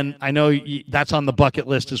 man, I know that's on the bucket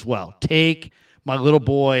list as well. Take my little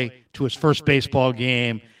boy to his first baseball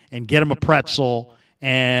game and get him a pretzel,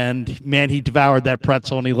 and man, he devoured that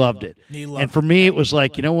pretzel and he loved it. And for me, it was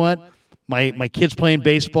like, you know what? My kid's playing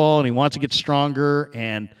baseball and he wants to get stronger,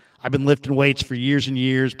 and I've been lifting weights for years and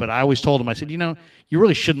years, but I always told him, I said, you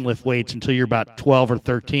really shouldn't lift weights until you're about 12 or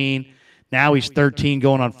 13. Now he's 13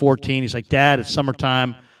 going on 14. He's like, "Dad, it's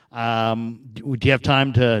summertime. Do you have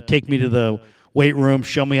time to take me to the weight room,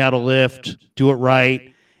 show me how to lift, do it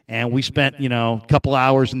right?" And we spent, a couple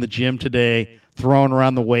hours in the gym today throwing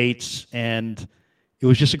around the weights, and it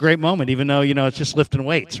was just a great moment, even though, it's just lifting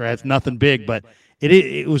weights, right? It's nothing big, but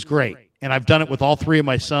it was great. And I've done it with all three of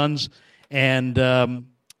my sons, and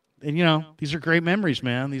these are great memories,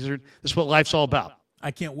 man. This is what life's all about.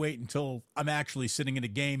 I can't wait until I'm actually sitting in a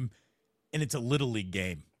game and it's a Little League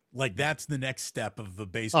game. Like, that's the next step of the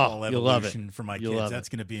baseball evolution for my kids. That's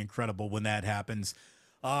going to be incredible when that happens.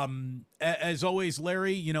 As always,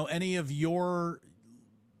 Larry, any of your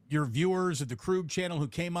viewers of the Krug channel who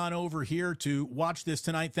came on over here to watch this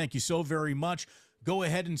tonight, thank you so very much. Go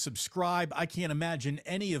ahead and subscribe. I can't imagine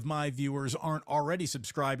any of my viewers aren't already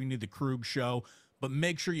subscribing to the Krug Show, but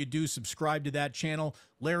make sure you do subscribe to that channel.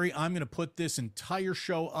 Larry, I'm going to put this entire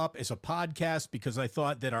show up as a podcast because I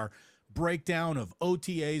thought that our breakdown of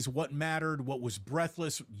OTAs, what mattered, what was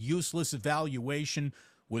breathless, useless evaluation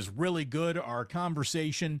was really good. Our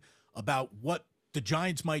conversation about what the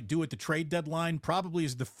Giants might do at the trade deadline probably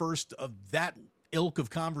is the first of that ilk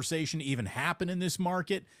of conversation to even happen in this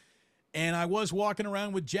market. And I was walking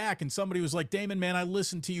around with Jack, and somebody was like, "Damon, man, I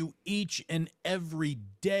listen to you each and every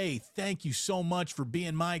day. Thank you so much for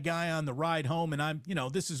being my guy on the ride home." And I'm,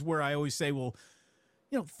 this is where I always say, well,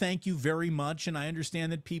 thank you very much. And I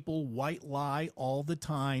understand that people white lie all the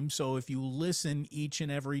time. So if you listen each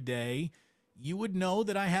and every day, you would know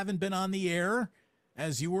that I haven't been on the air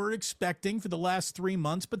as you were expecting for the last 3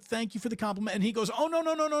 months. But thank you for the compliment. And he goes, "Oh,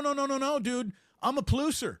 no, dude. I'm a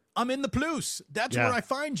pluser. I'm in the plus. That's where I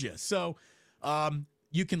find you." So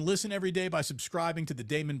you can listen every day by subscribing to the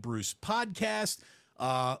Damon Bruce podcast.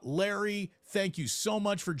 Larry, thank you so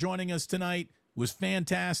much for joining us tonight. It was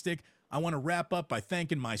fantastic. I want to wrap up by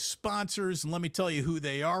thanking my sponsors, and let me tell you who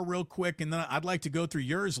they are real quick, and then I'd like to go through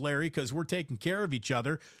yours, Larry, because we're taking care of each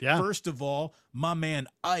other. Yeah. First of all, my man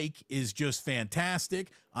Ike is just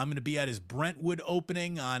fantastic. I'm going to be at his Brentwood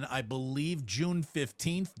opening on, I believe, June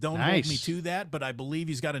 15th. Don't hold me to that, but I believe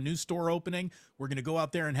he's got a new store opening. We're going to go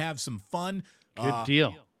out there and have some fun. Good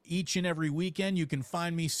deal. Each and every weekend, you can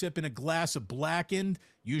find me sipping a glass of blackened,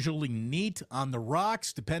 usually neat on the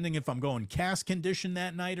rocks, depending if I'm going cask condition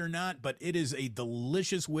that night or not. But it is a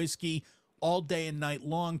delicious whiskey all day and night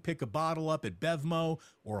long. Pick a bottle up at Bevmo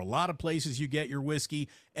or a lot of places you get your whiskey.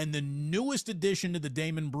 And the newest addition to the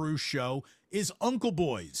Damon Bruce Show is Uncle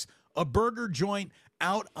Boys, a burger joint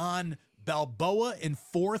out on Balboa and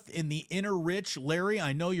 4th in the Inner Rich. Larry,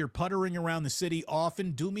 I know you're puttering around the city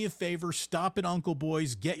often. Do me a favor, stop at Uncle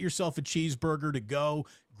Boys, get yourself a cheeseburger to go.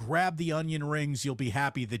 grab the onion rings. You'll be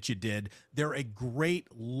happy that you did. They're a great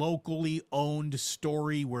locally owned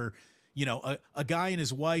story where, you know, a guy and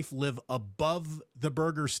his wife live above the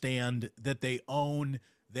burger stand that they own.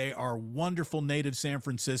 They are wonderful native San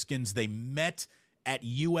Franciscans. They met at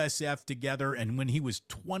USF together, and when he was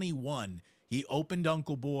 21, he opened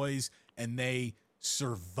Uncle Boy's, and they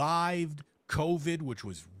survived COVID, which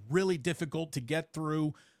was really difficult to get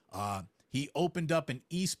through. He opened up an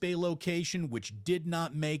East Bay location, which did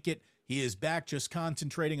not make it. He is back just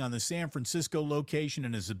concentrating on the San Francisco location,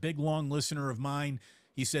 and is a big, long listener of mine.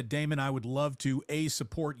 He said, Damon, I would love to,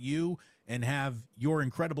 support you and have your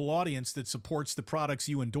incredible audience that supports the products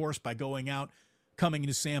you endorse by going out, coming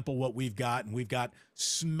to sample what we've got. And we've got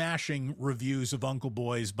smashing reviews of Uncle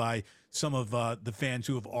Boy's by some of the fans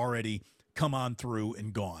who have already come on through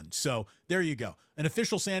and gone. So there you go. An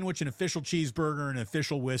official sandwich, an official cheeseburger, an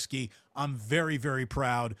official whiskey. I'm very, very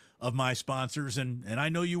proud of my sponsors, and I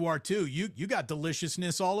know you are too. You got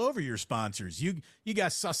deliciousness all over your sponsors. You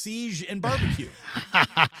got sausage and barbecue.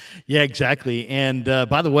 Yeah, exactly. And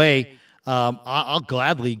by the way, I'll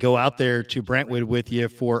gladly go out there to Brentwood with you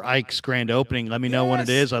for Ike's grand opening. Let me know when it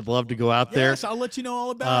is. I'd love to go out there. Yes, I'll let you know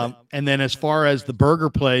all about it. And then as far as the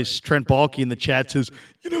burger place, Trent Balky in the chat says,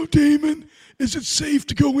 You know, Damon, is it safe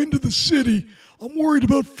to go into the city? I'm worried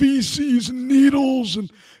about feces and needles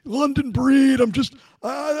and London breed.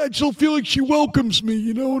 I still feel like she welcomes me.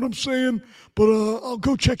 You know what I'm saying? But I'll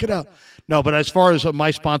go check it out. no, but as far as my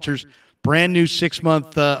sponsors, brand new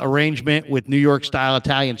 6-month arrangement with New York style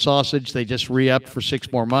Italian sausage. They just re-upped for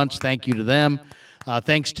 6 more months. Thank you to them.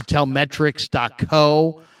 Thanks to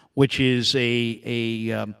Telmetrics.co, which is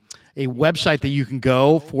a website that you can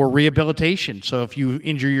go for rehabilitation. So if you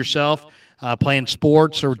injure yourself playing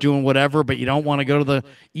sports or doing whatever, but you don't want to go to the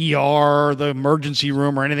ER or the emergency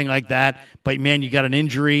room or anything like that, but man, you got an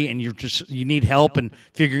injury and you need help in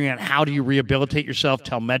figuring out how do you rehabilitate yourself,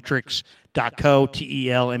 Telmetrics.co,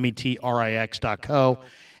 Telmetrix.co.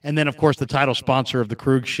 And then, of course, the title sponsor of the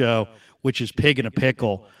Krug Show, which is Pig in a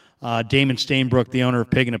Pickle. Damon Stainbrook, the owner of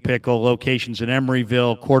Pig in a Pickle, locations in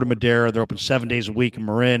Emeryville, Corte Madera. They're open 7 days a week in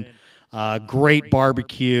Marin. Great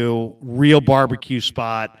barbecue, real barbecue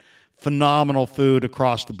spot, phenomenal food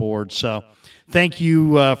across the board. So thank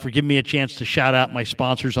you for giving me a chance to shout out my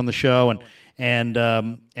sponsors on the show. And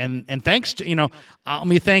thanks to, let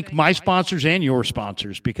me thank my sponsors and your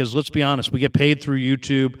sponsors, because let's be honest, we get paid through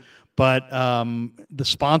YouTube, but the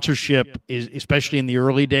sponsorship is, especially in the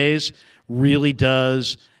early days, really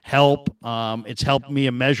does help. It's helped me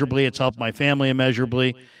immeasurably. It's helped my family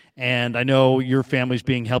immeasurably. And I know your family's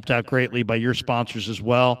being helped out greatly by your sponsors as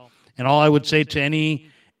well. And all I would say to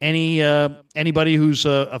anybody who's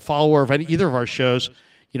a follower of either of our shows,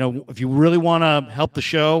 if you really want to help the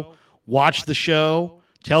show, watch the show,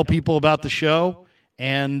 tell people about the show,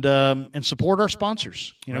 and support our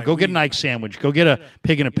sponsors. Go get an Ike sandwich, go get a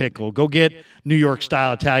Pig in a Pickle, go get New York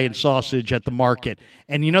style Italian sausage at the market.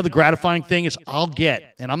 And the gratifying thing is I'll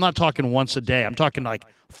get, and I'm not talking once a day, I'm talking like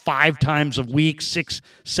 5 times a week, 6,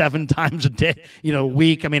 7 times a day,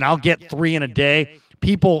 week. I mean, I'll get 3 in a day.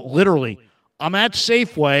 People literally, I'm at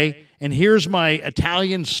Safeway, and here's my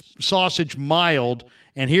Italian sausage mild,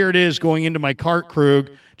 and here it is going into my cart, Krug.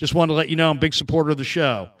 Just wanted to let you know I'm a big supporter of the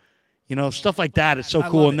show. Stuff like that. It's so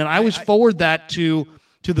cool. And then I always forward that to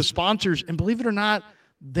the sponsors, and believe it or not,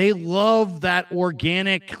 they love that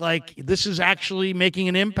organic, like this is actually making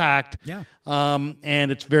an impact. Yeah.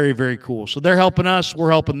 And it's very, very cool. So they're helping us.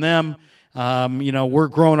 We're helping them. We're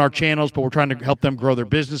growing our channels, but we're trying to help them grow their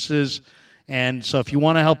businesses. And so if you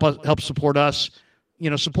want to help support us,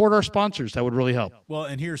 support our sponsors. That would really help. Well,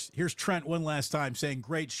 and here's Trent one last time saying,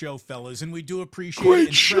 great show, fellas. And we do appreciate Great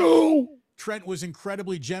it. show. Trent was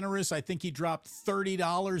incredibly generous. I think he dropped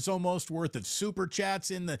 $30 almost worth of super chats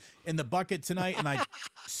in the bucket tonight, and I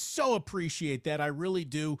so appreciate that. I really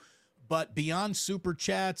do. But beyond super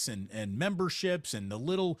chats and memberships and the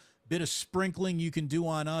little bit of sprinkling you can do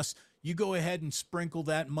on us, you go ahead and sprinkle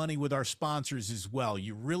that money with our sponsors as well.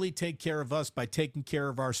 You really take care of us by taking care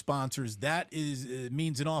of our sponsors. That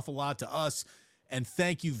means an awful lot to us. And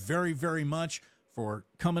thank you very, very much for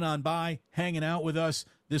coming on by, hanging out with us.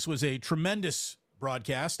 This was a tremendous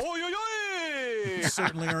broadcast. You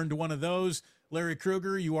certainly earned one of those. Larry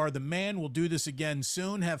Krueger, you are the man. We'll do this again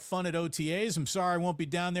soon. Have fun at OTAs. I'm sorry I won't be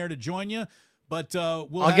down there to join you, but I'll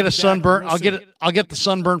get a sunburn. I'll get the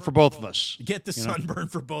sunburn for both of us. Get the sunburn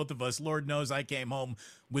for both of us. Lord knows I came home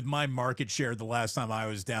with my market share the last time I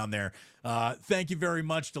was down there. Thank you very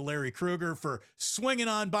much to Larry Krueger for swinging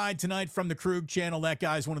on by tonight from the Krug channel. That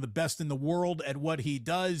guy's one of the best in the world at what he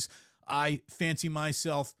does. I fancy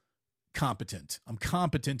myself competent. I'm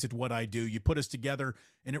competent at what I do. You put us together,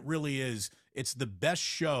 and it really is. It's the best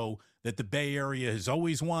show that the Bay Area has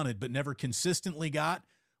always wanted but never consistently got.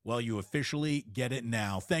 Well, you officially get it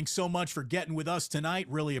now. Thanks so much for getting with us tonight.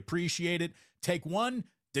 Really appreciate it. Take one,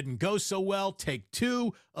 didn't go so well. Take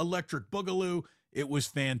two, Electric Boogaloo. It was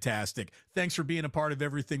fantastic. Thanks for being a part of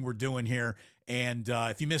everything we're doing here. And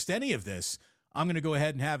if you missed any of this, I'm going to go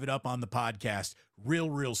ahead and have it up on the podcast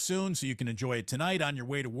real soon so you can enjoy it tonight, on your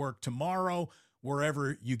way to work tomorrow,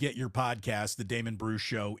 wherever you get your podcast. The Damon Bruce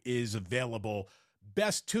Show is available.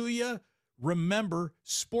 Best to you. Remember,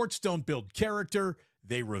 sports don't build character.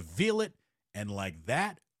 They reveal it. And like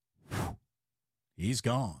that, he's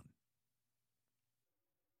gone.